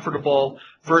get comfortable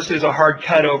versus a hard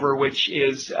cutover, which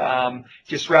is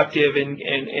disruptive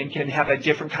and can have a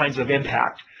different kinds of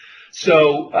impact.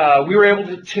 So we were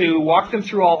able to walk them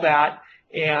through all that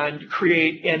and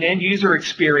create an end user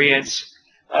experience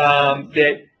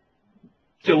that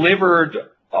delivered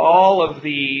all of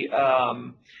the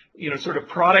sort of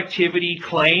productivity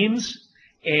claims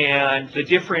and the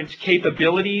different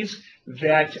capabilities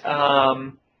that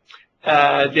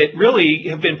that really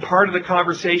have been part of the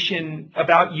conversation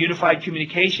about unified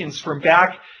communications from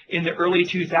back in the early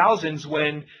 2000s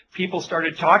when people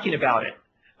started talking about it.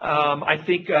 I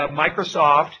think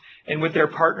Microsoft, and with their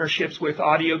partnerships with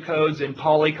Audio Codes and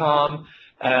Polycom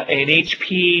and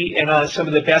HP and some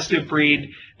of the best of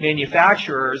breed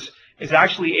manufacturers, is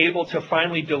actually able to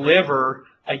finally deliver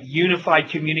a unified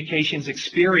communications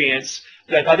experience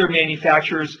that other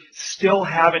manufacturers still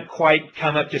haven't quite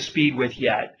come up to speed with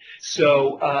yet.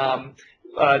 So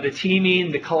the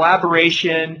teaming, the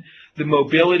collaboration, the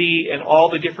mobility, and all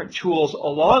the different tools,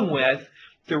 along with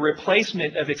the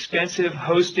replacement of expensive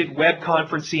hosted web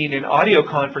conferencing and audio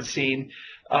conferencing,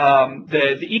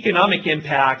 the economic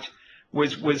impact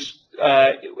was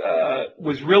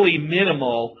really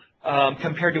minimal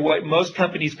compared to what most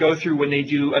companies go through when they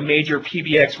do a major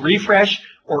PBX refresh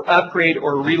or upgrade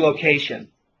or relocation.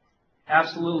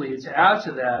 Absolutely. To add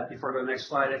to that, before I go to the next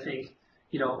slide, I think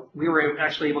we were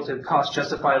actually able to cost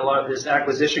justify a lot of this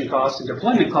acquisition costs and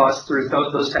deployment costs through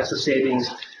those types of savings,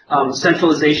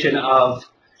 centralization of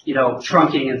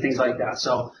trunking and things like that.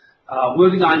 So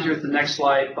moving on here to the next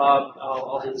slide, Bob,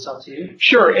 I'll hand this off to you.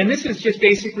 Sure, and this is just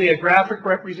basically a graphic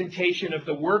representation of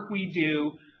the work we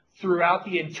do throughout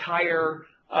the entire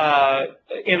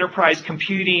enterprise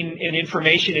computing and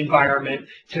information environment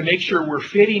to make sure we're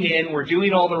fitting in, we're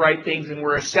doing all the right things, and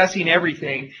we're assessing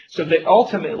everything so that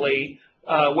ultimately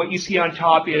what you see on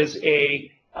top is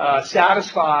a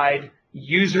satisfied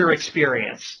user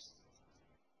experience.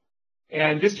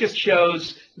 And this just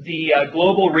shows the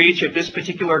global reach of this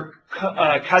particular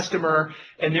customer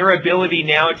and their ability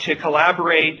now to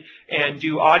collaborate and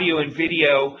do audio and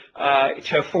video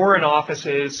to foreign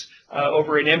offices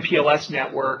over an MPLS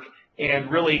network,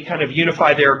 and really kind of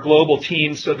unify their global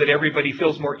teams so that everybody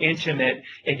feels more intimate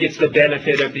and gets the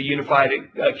benefit of the unified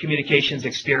communications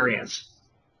experience.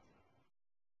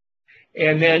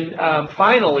 And then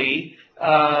finally,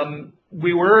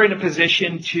 we were in a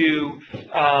position to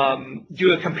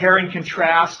do a compare and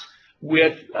contrast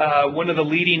with one of the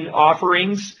leading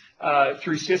offerings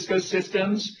through Cisco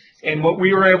systems. And what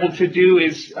we were able to do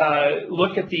is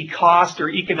look at the cost or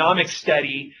economic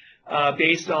study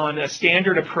based on a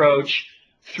standard approach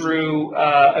through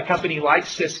a company like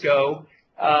Cisco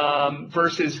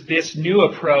versus this new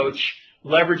approach,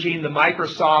 leveraging the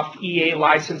Microsoft EA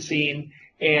licensing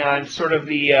and sort of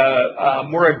the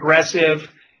more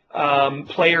aggressive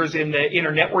players in the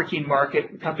internetworking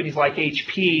market, companies like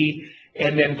HP,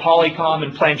 and then Polycom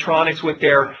and Plantronics with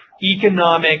their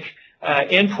economic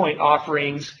endpoint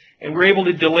offerings. And we're able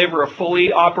to deliver a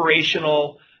fully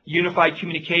operational unified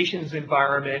communications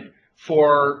environment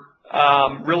for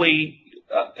really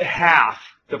half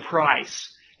the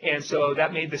price. And so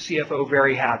that made the CFO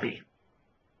very happy.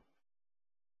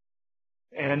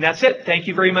 And that's it. Thank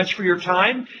you very much for your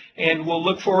time, and we'll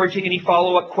look forward to any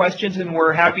follow-up questions, and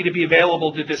we're happy to be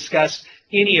available to discuss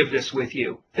any of this with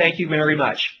you. Thank you very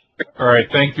much. All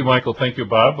right. Thank you, Michael. Thank you,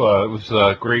 Bob. It was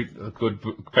a good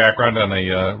background on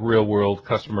a real-world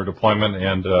customer deployment.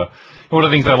 And one of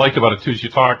the things I liked about it, too, is you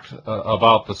talked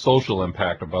about the social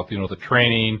impact, about, the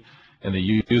training and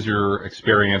the user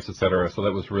experience, et cetera. So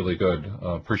that was really good.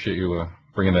 Appreciate you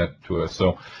bringing that to us.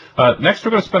 So next,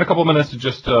 we're going to spend a couple minutes to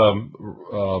just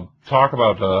talk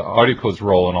about AudioCode's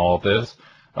role in all of this.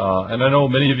 And I know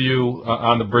many of you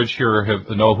on the bridge here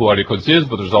know who AudioCodes is,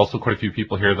 but there's also quite a few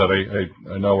people here that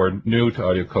I know are new to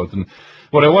AudioCodes. And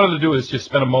what I wanted to do is just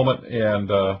spend a moment and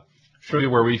show you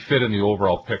where we fit in the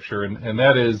overall picture. And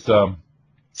that is, the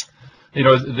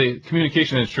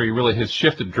communication industry really has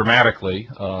shifted dramatically.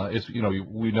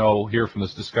 We know here from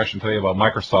this discussion today about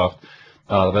Microsoft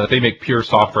that they make pure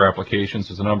software applications.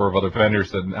 There's a number of other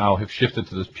vendors that now have shifted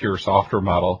to this pure software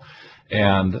model.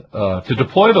 And to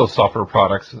deploy those software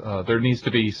products, there needs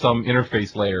to be some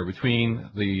interface layer between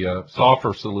the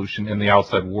software solution and the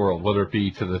outside world, whether it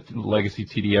be to the legacy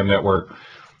TDM network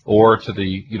or to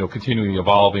the continually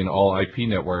evolving all IP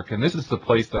network. And this is the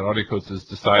place that AudioCodes has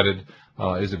decided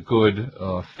is a good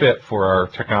fit for our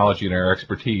technology and our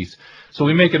expertise. So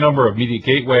we make a number of media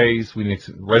gateways, we make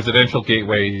residential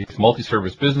gateways,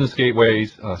 multi-service business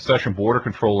gateways, session border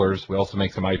controllers. We also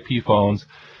make some IP phones,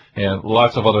 and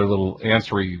lots of other little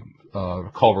ancillary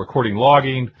call recording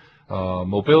logging,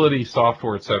 mobility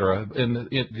software, etc. And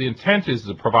the intent is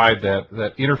to provide that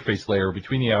interface layer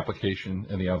between the application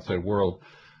and the outside world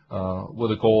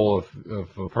with a goal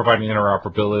of providing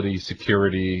interoperability,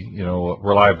 security,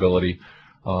 reliability,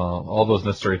 all those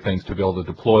necessary things to be able to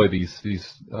deploy these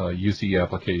UC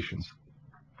applications.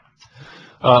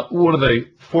 One of the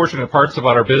fortunate parts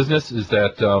about our business is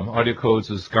that AudioCodes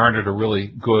has garnered a really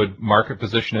good market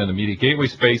position in the media gateway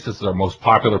space. This is our most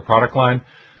popular product line.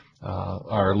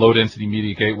 Our low-density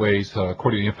media gateways,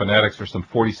 according to Infonetics, are some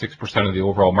 46% of the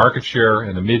overall market share,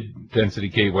 and the mid-density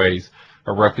gateways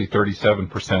are roughly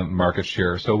 37% market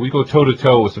share. So we go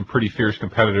toe-to-toe with some pretty fierce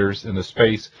competitors in the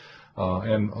space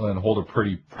and hold a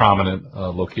pretty prominent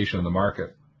location in the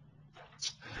market.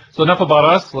 So enough about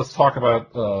us. Let's talk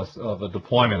about the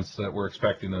deployments that we're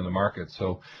expecting in the market.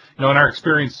 So, in our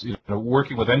experience,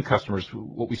 working with end customers,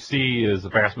 what we see is the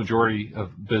vast majority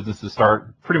of businesses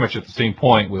start pretty much at the same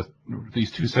point with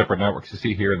these two separate networks you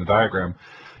see here in the diagram.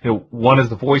 One is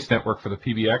the voice network for the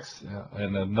PBX,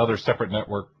 and another separate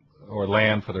network or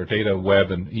LAN for their data,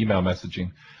 web, and email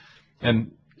messaging.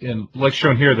 And like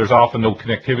shown here, there's often no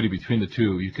connectivity between the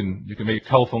two. You can make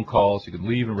telephone calls, you can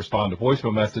leave and respond to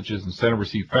voicemail messages, and send and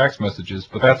receive fax messages,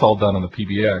 but that's all done on the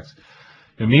PBX.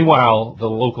 And meanwhile, the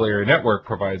local area network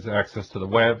provides access to the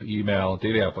web, email,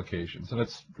 data applications. And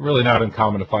it's really not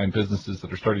uncommon to find businesses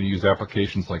that are starting to use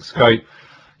applications like Skype,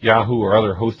 Yahoo, or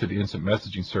other hosted instant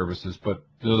messaging services. But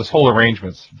this whole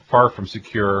arrangement's far from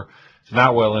secure. It's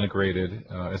not well integrated.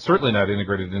 It's certainly not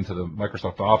integrated into the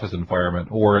Microsoft Office environment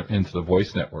or into the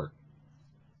voice network.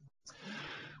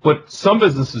 What some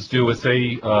businesses do is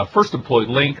they first deploy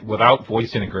Link without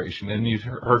voice integration, and you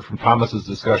heard from Thomas's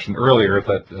discussion earlier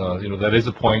that that is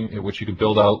a point at which you can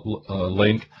build out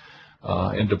Link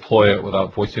and deploy it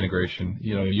without voice integration.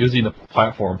 Using the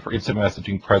platform for instant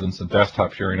messaging, presence, and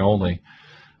desktop sharing only.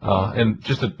 And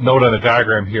just a note on the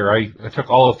diagram here, I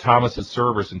took all of Thomas's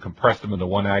servers and compressed them into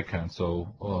one icon.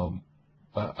 So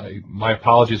my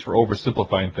apologies for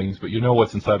oversimplifying things, but you know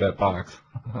what's inside that box.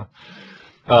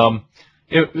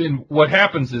 What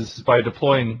happens is by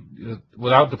deploying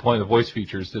without deploying the voice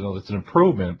features, it's an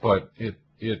improvement, but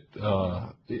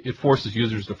it forces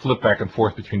users to flip back and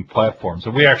forth between platforms.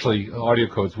 And we actually, Audio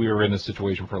Codes, we were in this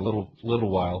situation for a little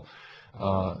while.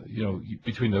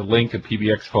 Between the Link and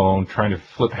PBX phone, trying to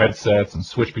flip headsets and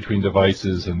switch between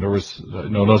devices, and there was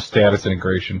no status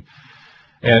integration.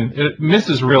 And it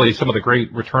misses really some of the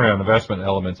great return on investment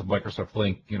elements of Microsoft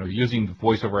Link, using the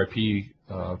voice over IP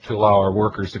to allow our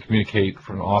workers to communicate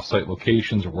from off-site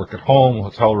locations or work at home,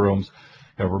 hotel rooms,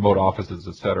 remote offices,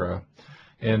 etc.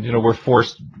 And we were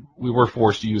forced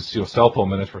to use cell phone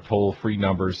minutes for toll-free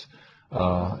numbers,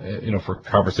 for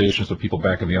conversations with people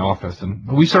back in the office. And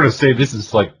we sort of say this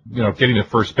is like getting to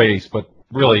first base, but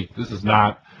really this is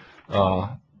not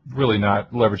really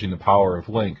not leveraging the power of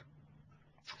Link.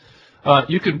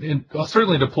 You can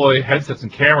certainly deploy headsets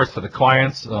and cameras to the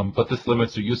clients, but this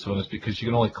limits their usefulness because you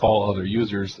can only call other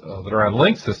users that are on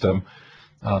Link system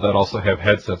that also have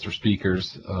headsets or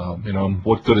speakers.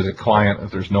 What good is a client if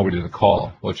there's nobody to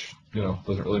call, which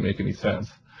doesn't really make any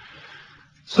sense.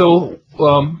 So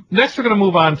next we're going to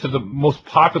move on to the most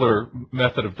popular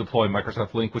method of deploying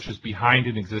Microsoft Link, which is behind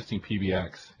an existing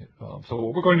PBX. So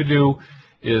what we're going to do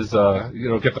is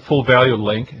get the full value of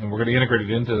Link, and we're going to integrate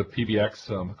it into the PBX.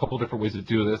 A couple of different ways to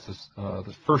do this.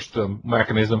 The first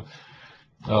mechanism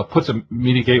puts a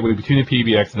media gateway between the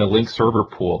PBX and a Link server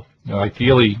pool.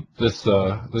 Ideally, this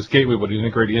gateway would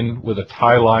integrate in with a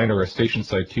tie line or a station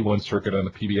side T1 circuit on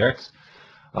the PBX.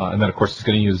 And then, of course, it's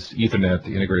going to use Ethernet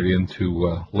to integrate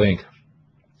into Link.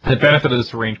 The benefit of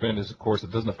this arrangement is, of course,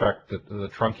 it doesn't affect the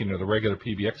trunking or the regular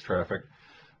PBX traffic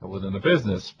within the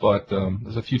business, but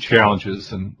there's a few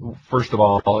challenges. And first of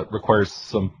all, it requires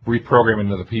some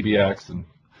reprogramming of the PBX, and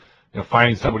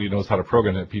finding somebody who knows how to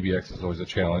program that PBX is always a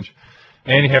challenge.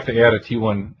 And you have to add a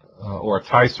T1 or a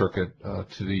tie circuit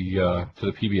to the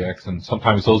PBX, and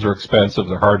sometimes those are expensive.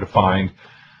 They're hard to find.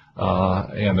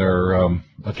 And they're,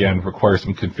 again, require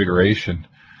some configuration.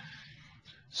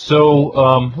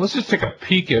 So let's just take a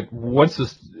peek at once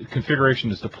this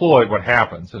configuration is deployed, what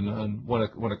happens. And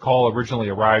when a call originally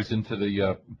arrives into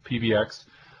the PBX,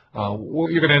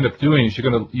 what you're going to end up doing is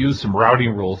you're going to use some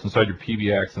routing rules inside your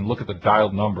PBX and look at the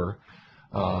dialed number,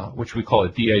 which we call a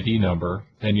DID number,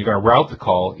 and you're going to route the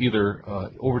call either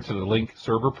over to the Link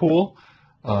server pool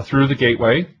through the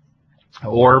gateway,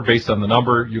 or based on the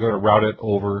number, you're going to route it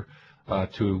over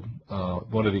to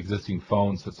one of the existing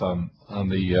phones that's on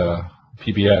the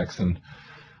PBX. And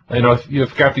if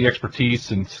you've got the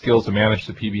expertise and skills to manage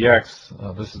the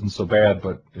PBX, this isn't so bad,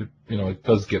 but it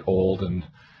does get old, and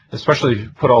especially if you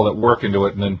put all that work into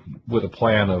it and then with a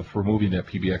plan of removing that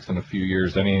PBX in a few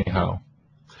years anyhow.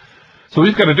 So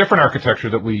we've got a different architecture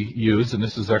that we use, and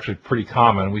this is actually pretty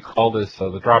common. We call this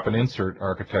the drop and insert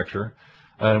architecture.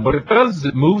 And what it does is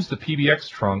it moves the PBX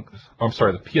trunks, the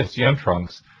PSTN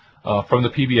trunks from the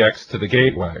PBX to the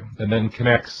gateway, and then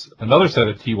connects another set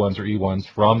of T1s or E1s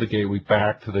from the gateway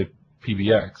back to the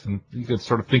PBX. And you can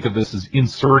sort of think of this as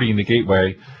inserting the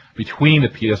gateway between the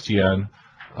PSTN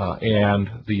and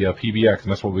the PBX,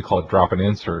 and that's what we call a drop and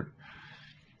insert.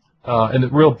 And the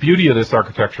real beauty of this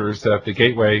architecture is that the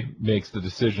gateway makes the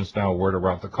decisions now where to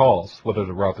route the calls, whether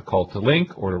to route the call to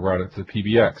Link or to route it to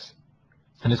PBX.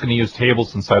 And it's going to use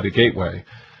tables inside the gateway.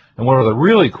 And one of the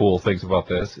really cool things about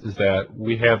this is that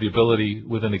we have the ability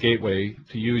within the gateway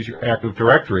to use your Active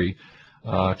Directory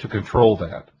to control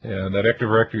that. And that Active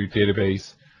Directory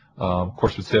database, of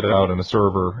course, would sit out on a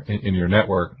server in your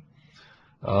network.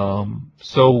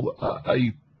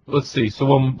 Let's see. So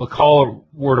when the call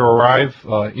were to arrive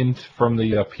from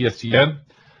the PSTN,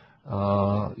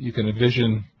 you can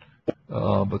envision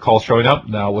the call showing up.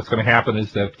 Now, what's going to happen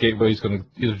is that gateway is going to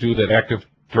either do that Active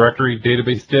Directory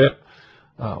database dip,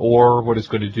 or what it's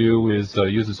going to do is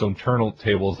use its own internal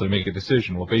tables to make a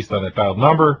decision. Well, based on that dialed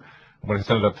number, I'm going to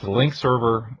send it up to the link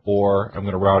server, or I'm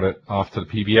going to route it off to the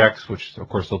PBX, which of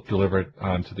course will deliver it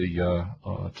onto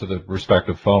the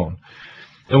respective phone.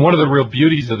 And one of the real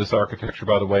beauties of this architecture,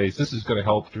 by the way, is this is going to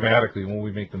help dramatically when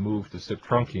we make the move to SIP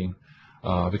trunking,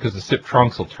 because the SIP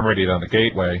trunks will terminate on the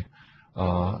gateway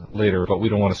later, but we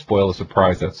don't want to spoil the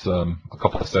surprise. That's a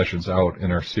couple of sessions out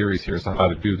in our series here as to how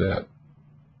to do that.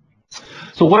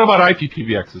 So what about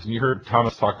IPPBXs? And you heard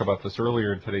Thomas talk about this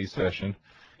earlier in today's session.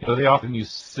 You know, they often use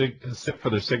SIP for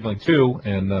their signaling too,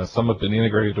 and some have been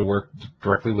integrated to work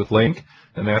directly with Link,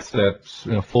 and that's that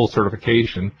full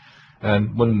certification.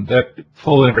 And when that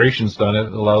full integration is done,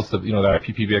 it allows the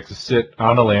IPPBX to sit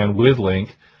on the LAN with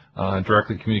Link, and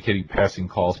directly communicating, passing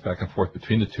calls back and forth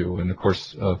between the two. And of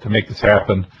course, to make this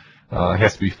happen, it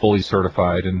has to be fully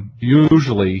certified. And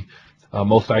usually,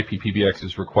 most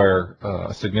IPPBXs require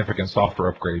a significant software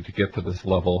upgrade to get to this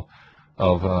level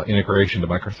of integration to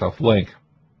Microsoft Link.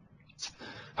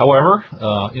 However,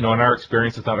 in our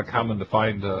experience, it's not uncommon to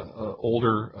find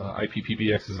older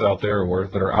IPPBXs out there or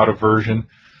that are out of version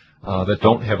that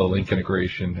don't have a Link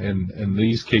integration. And in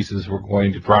these cases, we're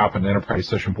going to drop an enterprise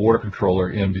session border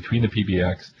controller in between the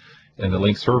PBX and the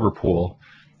Link server pool.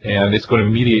 And it's going to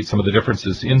mediate some of the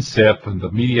differences in SIP and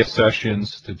the media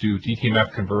sessions to do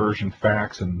DTMF conversion,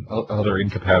 fax, and other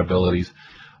incompatibilities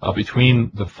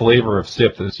between the flavor of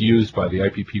SIP that's used by the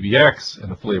IPPBX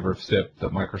and the flavor of SIP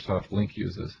that Microsoft Link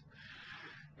uses.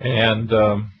 And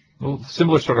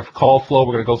similar sort of call flow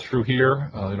we're going to go through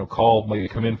here. Call might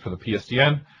come in for the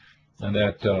PSTN, and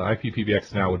that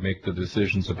IPPBX now would make the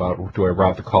decisions about, do I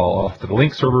route the call off to the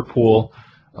Link server pool,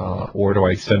 or do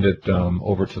I send it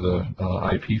over to the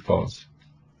IP phones?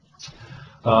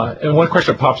 And one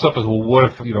question that pops up is, well,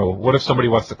 what if somebody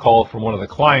wants to call from one of the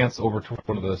clients over to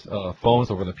one of the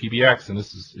phones over the PBX? And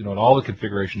this is, and all the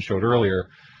configuration showed earlier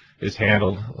is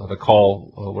handled. The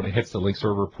call when it hits the Link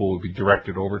server pool would be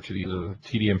directed over to either the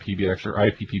TDM PBX or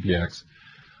IP PBX,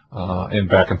 and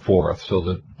back and forth. So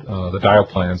the dial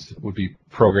plans would be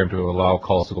programmed to allow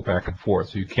calls to go back and forth.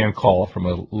 So you can call from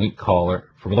a Link client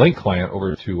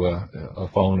over to a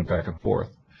phone and back and forth.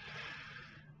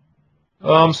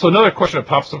 So another question that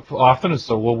pops up often is,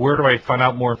 well, where do I find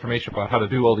out more information about how to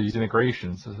do all these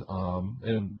integrations?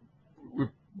 And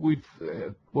what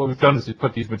we've done is we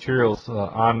put these materials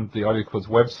on the AudioCodes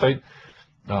website.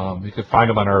 You can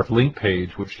find them on our link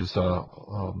page, which is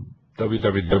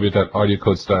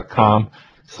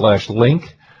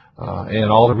www.audiocodes.com/link. And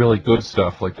all the really good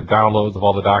stuff, like the downloads of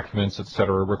all the documents,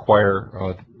 etc.,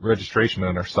 require registration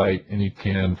on our site, and you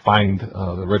can find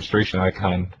the registration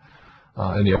icon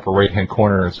in the upper right-hand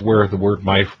corner. It's where the word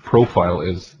 "My Profile"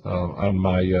 is on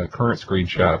my current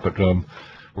screenshot. But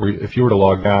if you were to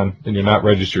log on and you're not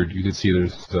registered, you can see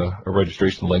there's a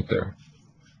registration link there,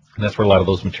 and that's where a lot of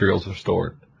those materials are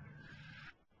stored.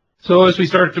 So as we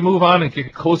start to move on and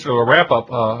get closer to a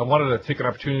wrap-up, I wanted to take an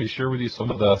opportunity to share with you some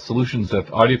of the solutions that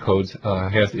AudioCodes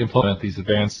has to implement these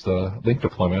advanced Link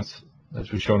deployments,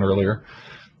 as we've shown earlier.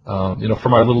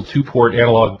 From our little 2-port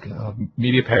analog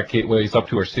media pack gateways up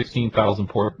to our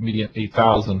 16,000-port Media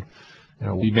 8000,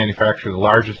 we manufacture the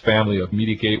largest family of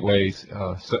media gateways,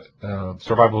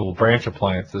 survivable branch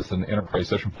appliances, and enterprise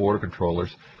session forwarder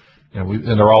controllers. And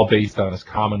they're all based on this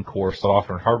common core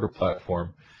software and hardware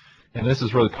platform. And this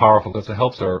is really powerful because it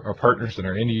helps our partners and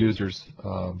our end users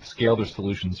scale their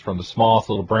solutions from the smallest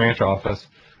little branch office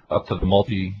up to the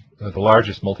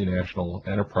largest multinational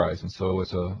enterprise. And so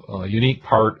it's a unique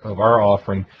part of our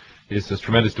offering is this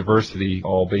tremendous diversity,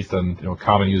 all based on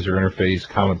common user interface,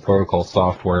 common protocol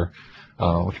software,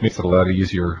 which makes it a lot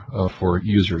easier for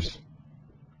users.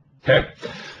 Okay.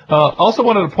 Also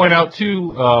wanted to point out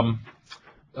too.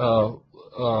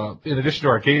 In addition to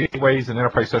our gateways and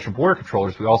enterprise session border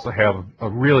controllers, we also have a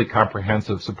really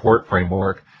comprehensive support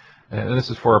framework. And this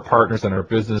is for our partners and our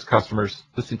business customers.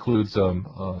 This includes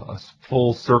a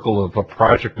full circle of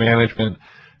project management,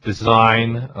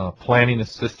 design, planning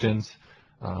assistance.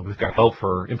 We've got help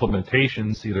for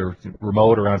implementations, either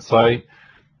remote or on-site.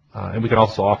 And we can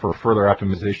also offer further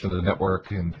optimization of the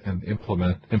network and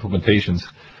implementations.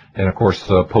 and of course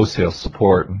post-sales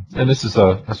support. And this is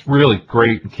a really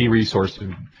great and key resource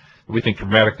that we think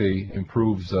dramatically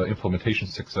improves implementation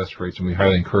success rates, and we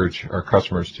highly encourage our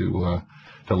customers to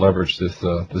leverage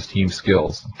this team's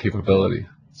skills and capability.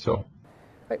 So,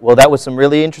 Right. Well, that was some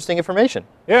really interesting information.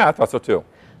 Yeah, I thought so too.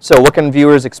 So what can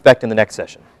viewers expect in the next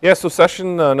session? Yeah, so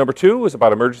session number 2 is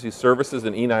about emergency services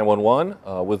in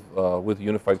E911 with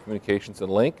Unified Communications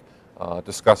and Link,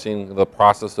 discussing the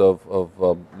process of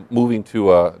moving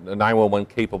to a 911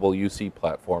 capable UC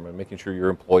platform and making sure your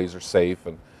employees are safe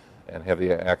and have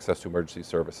the access to emergency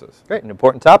services. Great, an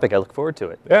important topic. I look forward to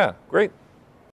it. Yeah, great.